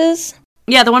glasses?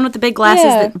 Yeah, the one with the big glasses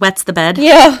that wets the bed.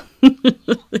 Yeah.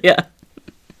 Yeah.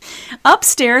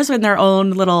 Upstairs in their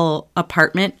own little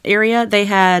apartment area, they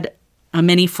had a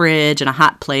mini fridge and a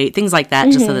hot plate, things like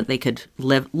that, just so that they could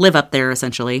live up there,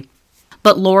 essentially.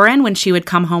 But Lauren, when she would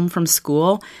come home from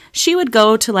school, she would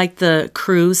go to, like, the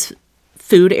cruise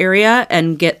food area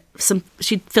and get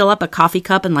she'd fill up a coffee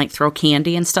cup and, like, throw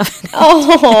candy and stuff in it.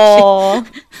 Oh.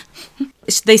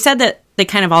 They said that they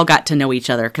kind of all got to know each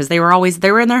other because they were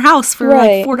in their house for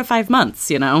like 4 to 5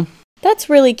 months, you know? That's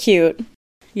really cute.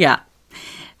 Yeah.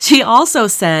 She also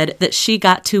said that she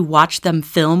got to watch them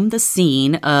film the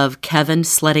scene of Kevin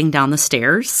sledding down the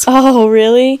stairs. Oh,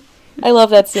 really? I love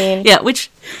that scene. Yeah, which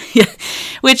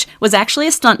was actually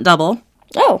a stunt double.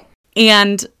 Oh.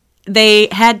 And they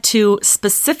had to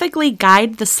specifically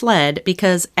guide the sled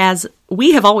because, as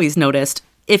we have always noticed,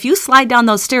 if you slide down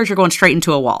those stairs, you're going straight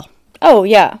into a wall. Oh,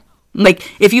 yeah.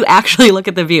 Like, if you actually look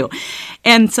at the view.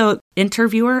 And so,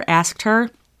 interviewer asked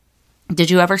her, did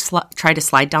you ever try to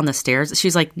slide down the stairs?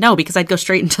 She's like, no, because I'd go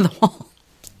straight into the wall.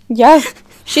 Yeah.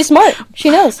 She's smart. She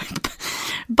knows.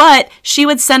 But she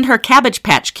would send her Cabbage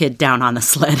Patch Kid down on the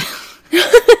sled.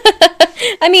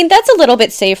 I mean, that's a little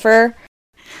bit safer.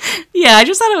 Yeah, I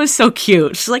just thought it was so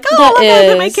cute. She's like, oh, look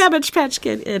at my Cabbage Patch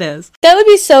Kid. It is. That would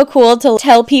be so cool to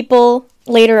tell people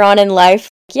later on in life.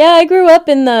 Yeah, I grew up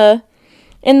in the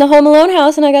Home Alone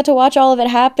house and I got to watch all of it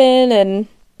happen, and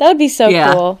that would be so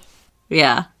cool.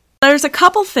 Yeah. There's a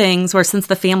couple things where, since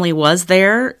the family was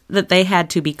there, that they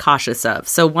had to be cautious of.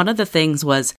 So one of the things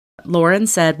was, Lauren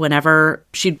said whenever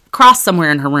she'd cross somewhere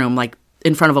in her room, like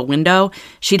in front of a window,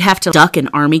 she'd have to duck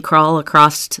and army crawl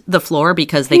across the floor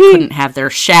because they couldn't have their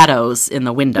shadows in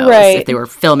the windows if they were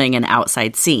filming an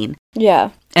outside scene. Yeah.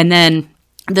 And then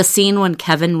the scene when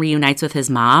Kevin reunites with his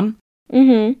mom,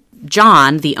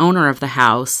 John, the owner of the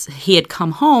house, he had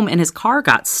come home and his car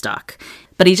got stuck.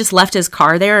 But he just left his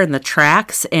car there in the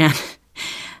tracks, and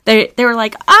they were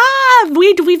like,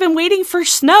 we've been waiting for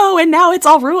snow, and now it's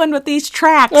all ruined with these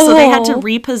tracks. So they had to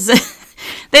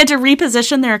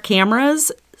reposition their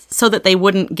cameras so that they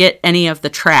wouldn't get any of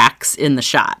the tracks in the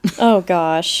shot. Oh,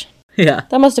 gosh. Yeah.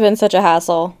 That must have been such a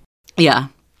hassle. Yeah.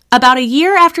 About a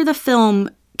year after the film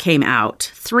came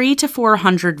out, 300 to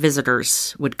 400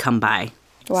 visitors would come by.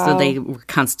 Wow. So they were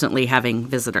constantly having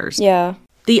visitors. Yeah.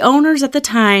 The owners at the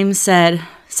time said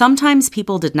sometimes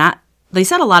people did not, they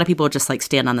said a lot of people would just like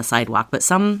stand on the sidewalk, but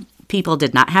some people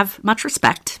did not have much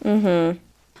respect. Mm-hmm.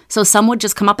 So some would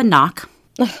just come up and knock.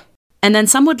 And then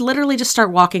some would literally just start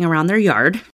walking around their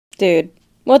yard. Dude,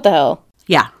 what the hell?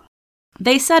 Yeah.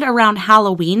 They said around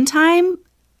Halloween time,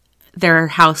 their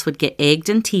house would get egged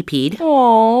and teepeed.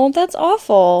 Oh, that's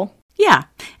awful. Yeah,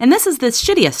 and this is the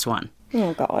shittiest one.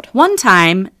 Oh, God. One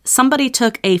time, somebody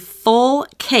took a full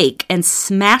cake and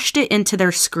smashed it into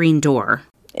their screen door.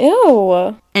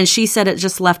 Ew. And she said it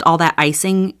just left all that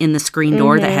icing in the screen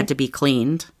door that had to be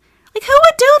cleaned. Like, who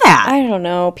would do that? I don't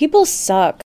know. People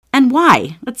suck. And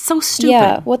why? That's so stupid.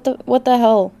 Yeah, what the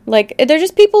hell? Like, they're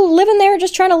just people living there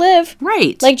just trying to live.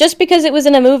 Right. Like, just because it was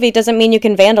in a movie doesn't mean you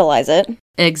can vandalize it.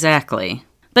 Exactly.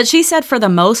 But she said for the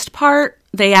most part,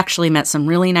 they actually met some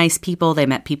really nice people. They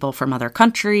met people from other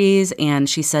countries. And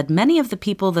she said many of the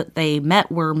people that they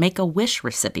met were Make-A-Wish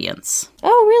recipients.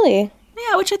 Oh, really?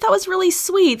 Yeah, which I thought was really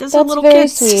sweet. There's a That's little very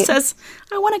kid sweet. says,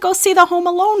 I want to go see the Home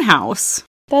Alone house.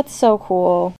 That's so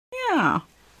cool. Yeah, I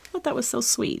thought that was so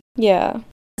sweet. Yeah.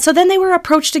 So then they were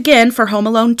approached again for Home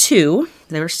Alone 2.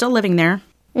 They were still living there.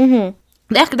 Mm-hmm.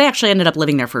 They actually ended up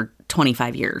living there for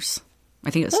 25 years. I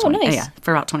think it was 20. Nice. Yeah,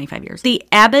 for about 25 years. The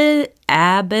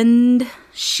Abendscheens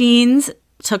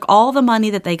took all the money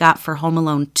that they got for Home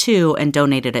Alone 2 and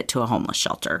donated it to a homeless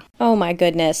shelter. Oh, my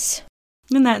goodness.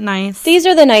 Isn't that nice? These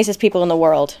are the nicest people in the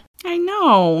world. I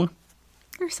know.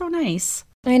 They're so nice.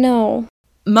 I know.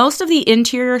 Most of the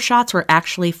interior shots were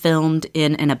actually filmed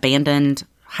in an abandoned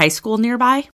high school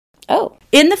nearby. Oh.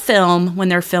 In the film, when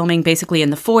they're filming basically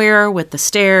in the foyer with the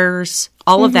stairs,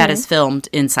 all of that is filmed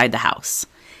inside the house.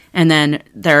 And then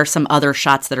there are some other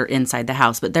shots that are inside the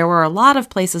house. But there were a lot of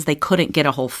places they couldn't get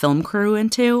a whole film crew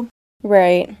into.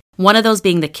 Right. One of those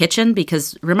being the kitchen,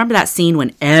 because remember that scene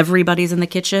when everybody's in the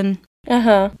kitchen?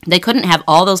 Uh-huh. They couldn't have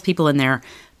all those people in there,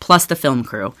 plus the film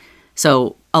crew.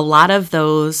 So a lot of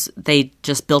those, they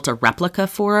just built a replica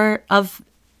of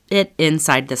it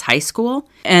inside this high school.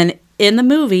 And in the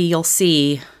movie, you'll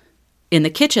see in the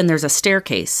kitchen, there's a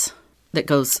staircase that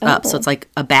goes up. So it's like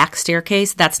a back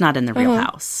staircase. That's not in the real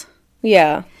house.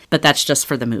 Yeah. But that's just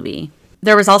for the movie.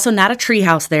 There was also not a tree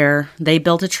house there. They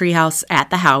built a tree house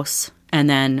at the house and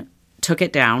then took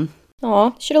it down.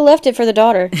 Aw, should have left it for the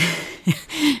daughter.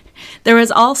 There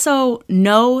was also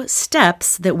no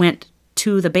steps that went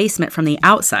to the basement from the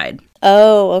outside.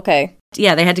 Oh, okay.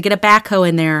 Yeah, they had to get a backhoe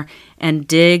in there and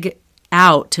dig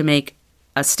out to make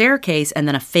a staircase and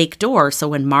then a fake door. So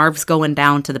when Marv's going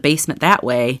down to the basement that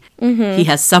way, he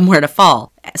has somewhere to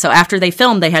fall. So after they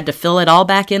filmed, they had to fill it all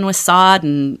back in with sod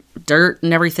and dirt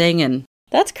and everything. And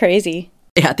That's crazy.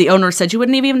 yeah, the owner said you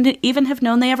wouldn't even have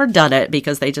known they ever done it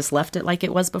because they just left it like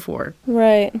it was before.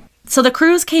 Right. So the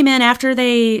crews came in after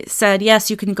they said, yes,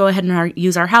 you can go ahead and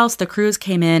use our house. The crews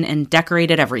came in and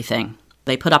decorated everything.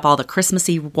 They put up all the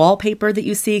Christmassy wallpaper that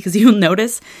you see because you'll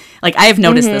notice. Like, I have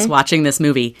noticed this watching this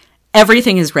movie.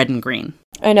 Everything is red and green.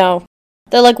 I know.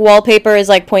 The, like, wallpaper is,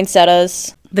 like,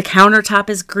 poinsettias. The countertop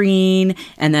is green,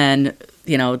 and then,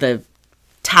 you know, the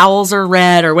towels are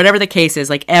red, or whatever the case is.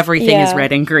 Like, everything is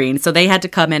red and green. So they had to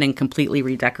come in and completely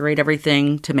redecorate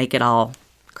everything to make it all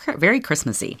very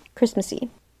Christmassy.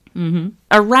 Christmassy.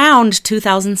 Around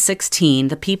 2016,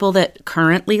 the people that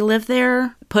currently live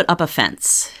there put up a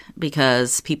fence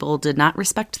because people did not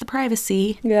respect the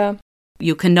privacy. Yeah.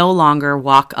 You can no longer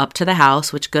walk up to the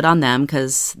house, which good on them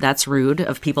because that's rude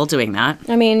of people doing that.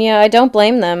 I mean, yeah, I don't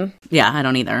blame them. Yeah, I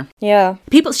don't either. Yeah.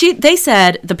 They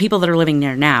said, the people that are living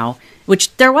there now,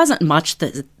 which there wasn't much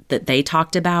that they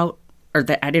talked about, or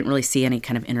that I didn't really see any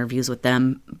kind of interviews with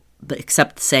them, but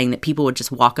except saying that people would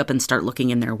just walk up and start looking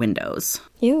in their windows.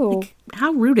 Ew.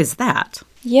 How rude is that?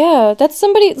 Yeah, that's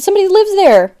somebody lives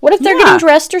there. What if they're getting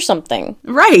dressed or something?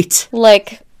 Right.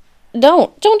 Like,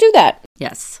 don't do that.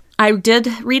 Yes. I did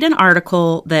read an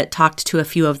article that talked to a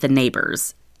few of the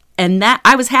neighbors, and that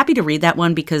I was happy to read that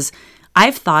one because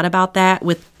I've thought about that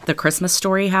with the Christmas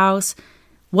Story house.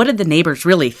 What did the neighbors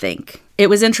really think? It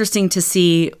was interesting to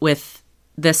see with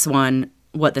this one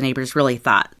what the neighbors really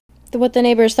thought. What the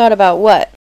neighbors thought about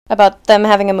what? About them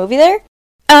having a movie there?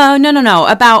 No.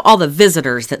 About all the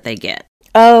visitors that they get.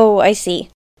 Oh, I see.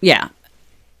 Yeah.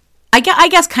 I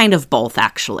guess kind of both,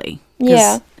 actually.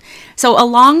 Yeah. So a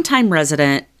longtime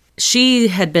resident, she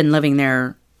had been living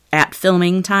there at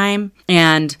filming time,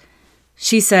 and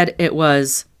she said it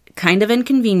was kind of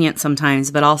inconvenient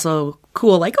sometimes, but also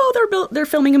cool. Like, oh, they're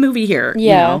filming a movie here.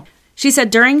 Yeah. You know? She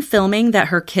said during filming that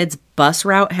her kid's bus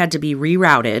route had to be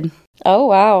rerouted. Oh,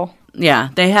 wow. Yeah,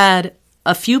 they had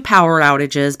a few power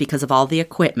outages because of all the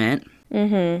equipment.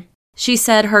 Mm-hmm. She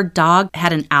said her dog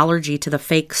had an allergy to the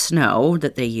fake snow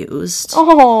that they used.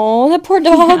 Oh, that poor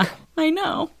dog. Yeah, I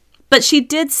know. But she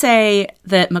did say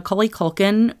that Macaulay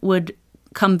Culkin would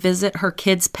come visit her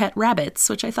kids' pet rabbits,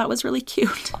 which I thought was really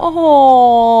cute.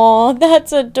 Oh,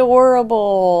 that's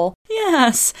adorable.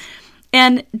 Yes.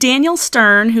 And Daniel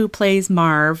Stern, who plays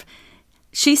Marv,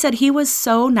 she said he was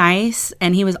so nice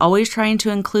and he was always trying to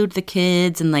include the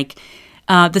kids. And like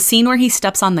the scene where he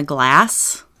steps on the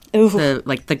glass,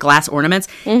 the glass ornaments,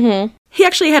 he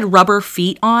actually had rubber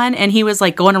feet on and he was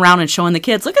like going around and showing the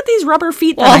kids, look at these rubber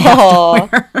feet that I have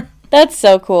to wear. That's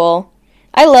so cool.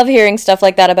 I love hearing stuff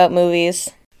like that about movies.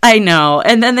 I know.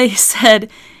 And then they said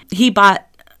he bought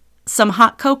some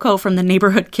hot cocoa from the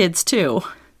neighborhood kids too.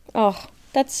 Oh,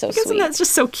 that's so sweet. Isn't that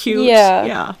just so cute?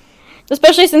 Yeah.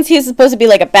 Especially since he's supposed to be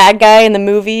like a bad guy in the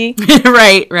movie.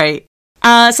 Right.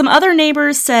 Some other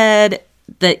neighbors said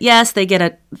that, yes, they get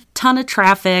a ton of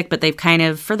traffic, but they've kind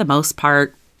of, for the most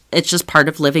part, it's just part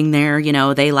of living there. You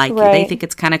know, they like it. They think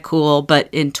it's kind of cool. But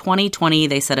in 2020,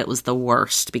 they said it was the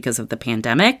worst because of the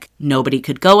pandemic. Nobody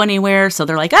could go anywhere. So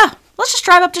they're like, let's just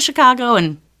drive up to Chicago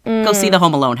and go see the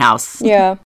Home Alone house.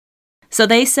 Yeah. So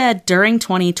they said during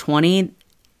 2020,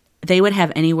 they would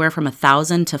have anywhere from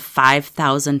 1,000 to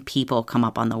 5,000 people come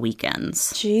up on the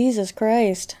weekends. Jesus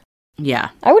Christ. Yeah.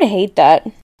 I would hate that.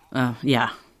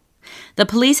 Yeah. The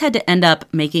police had to end up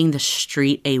making the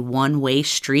street a one-way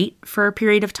street for a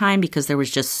period of time because there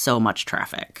was just so much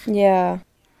traffic. Yeah.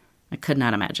 I could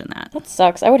not imagine that. That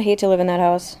sucks. I would hate to live in that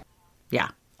house. Yeah.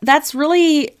 That's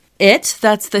really it.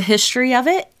 That's the history of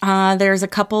it. There's a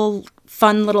couple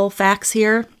fun little facts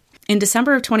here. In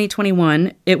December of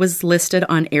 2021, it was listed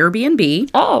on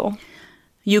Airbnb. Oh.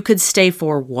 You could stay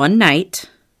for one night,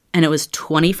 and it was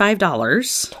 $25.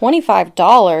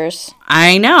 $25?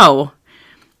 I know.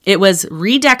 It was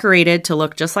redecorated to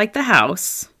look just like the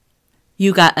house.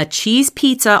 You got a cheese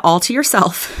pizza all to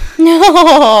yourself.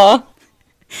 No.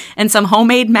 And some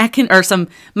homemade some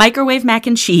microwave mac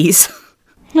and cheese.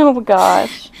 Oh,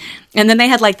 gosh. And then they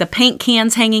had like the paint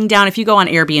cans hanging down. If you go on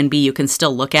Airbnb, you can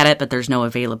still look at it, but there's no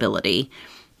availability.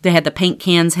 They had the paint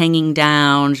cans hanging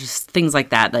down, just things like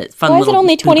that. That fun. Why little is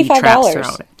it only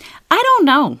 $25? I don't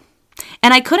know.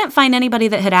 And I couldn't find anybody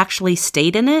that had actually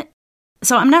stayed in it.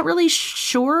 So I'm not really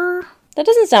sure. That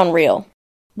doesn't sound real.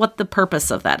 What the purpose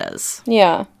of that is.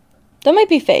 Yeah. That might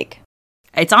be fake.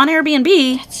 It's on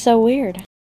Airbnb. That's so weird.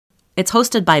 It's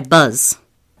hosted by Buzz.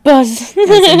 Buzz.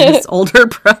 His older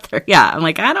brother. Yeah, I'm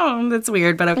like, that's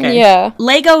weird, but okay. Yeah.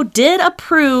 Lego did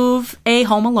approve a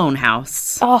Home Alone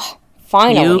house. Oh,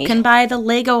 finally. You can buy the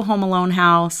Lego Home Alone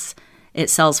house. It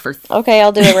sells for... Okay,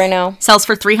 I'll do it right now. Sells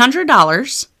for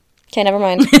 $300. Okay, never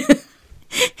mind.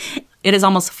 It is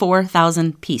almost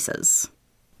 4,000 pieces.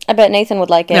 I bet Nathan would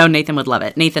like it. No, Nathan would love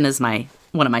it. Nathan is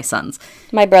one of my sons.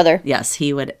 My brother. Yes,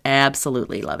 he would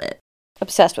absolutely love it.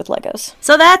 Obsessed with Legos.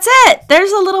 So that's it.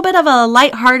 There's a little bit of a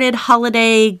lighthearted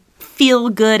holiday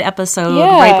feel-good episode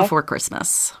right before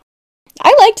Christmas.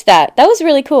 I liked that. That was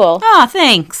really cool. Oh,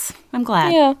 thanks. I'm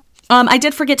glad. Yeah. I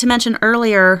did forget to mention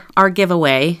earlier our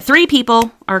giveaway. 3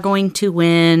 people are going to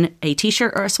win a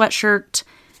t-shirt or a sweatshirt,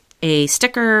 a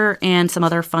sticker, and some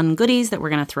other fun goodies that we're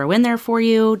going to throw in there for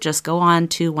you. Just go on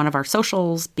to one of our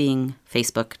socials, being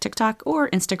Facebook, TikTok, or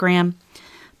Instagram.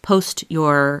 Post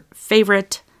your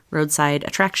favorite roadside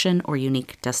attraction or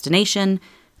unique destination,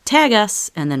 tag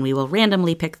us, and then we will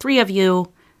randomly pick 3 of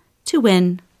you to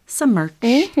win some merch.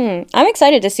 Mm-hmm. I'm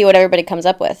excited to see what everybody comes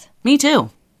up with. Me too.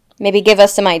 Maybe give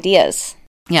us some ideas.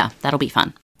 Yeah, that'll be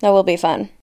fun. That will be fun.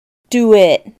 Do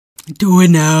it. Do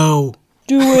it now.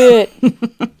 Do it.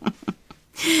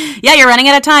 Yeah, you're running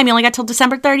out of time. You only got till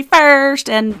December 31st,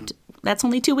 and that's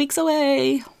only 2 weeks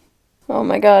away. Oh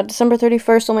my god, December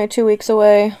 31st, only 2 weeks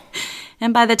away.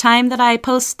 And by the time that I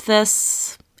post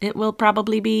this, it will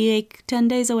probably be like 10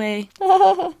 days away.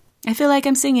 I feel like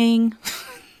I'm singing.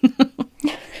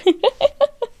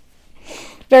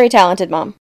 Very talented,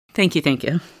 Mom. Thank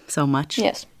you so much.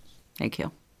 Yes. Thank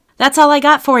you. That's all I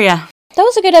got for you. That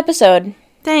was a good episode.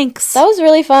 Thanks. That was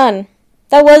really fun.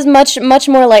 That was much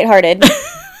more lighthearted.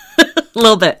 A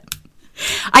little bit.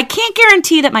 I can't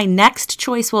guarantee that my next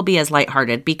choice will be as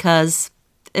lighthearted because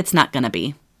it's not going to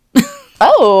be.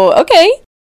 Oh, okay.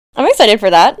 I'm excited for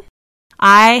that.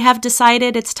 I have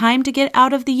decided it's time to get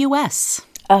out of the U.S.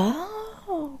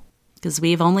 Oh. Because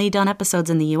we've only done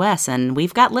episodes in the U.S. and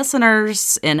we've got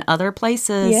listeners in other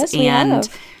places. Yes, we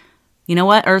have. You know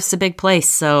what? Earth's a big place,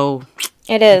 so...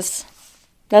 It is.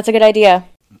 That's a good idea.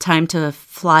 Time to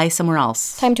fly somewhere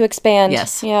else. Time to expand.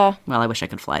 Yes. Yeah. Well, I wish I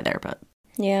could fly there, but...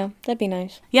 Yeah, that'd be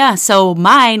nice. Yeah, so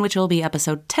mine, which will be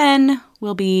episode 10,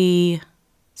 will be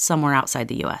somewhere outside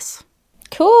the U.S.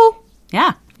 Cool.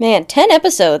 Yeah. Man, 10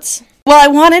 episodes. Well, I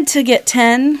wanted to get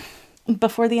 10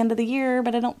 before the end of the year,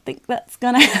 but I don't think that's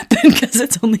going to happen because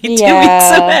it's only 2 weeks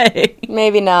away.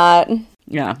 Maybe not.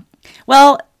 Yeah.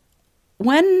 Well,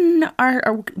 when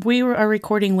are we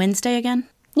recording Wednesday again?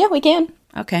 Yeah, we can.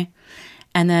 Okay.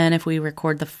 And then if we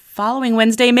record the following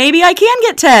Wednesday, maybe I can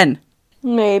get 10.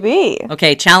 Maybe.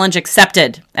 Okay, challenge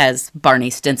accepted, as Barney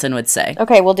Stinson would say.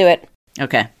 Okay, we'll do it.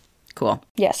 Okay, cool.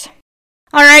 Yes.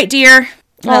 All right, dear.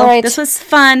 Well, All right. this was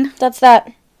fun. That's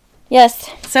that. Yes.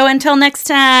 So until next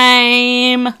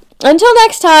time. Until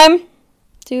next time,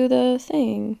 do the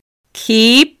thing.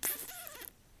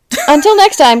 Until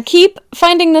next time, keep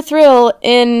finding the thrill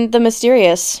in the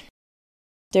mysterious.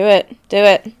 Do it. Do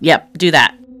it. Yep, do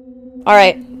that. All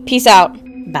right. Peace out.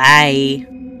 Bye.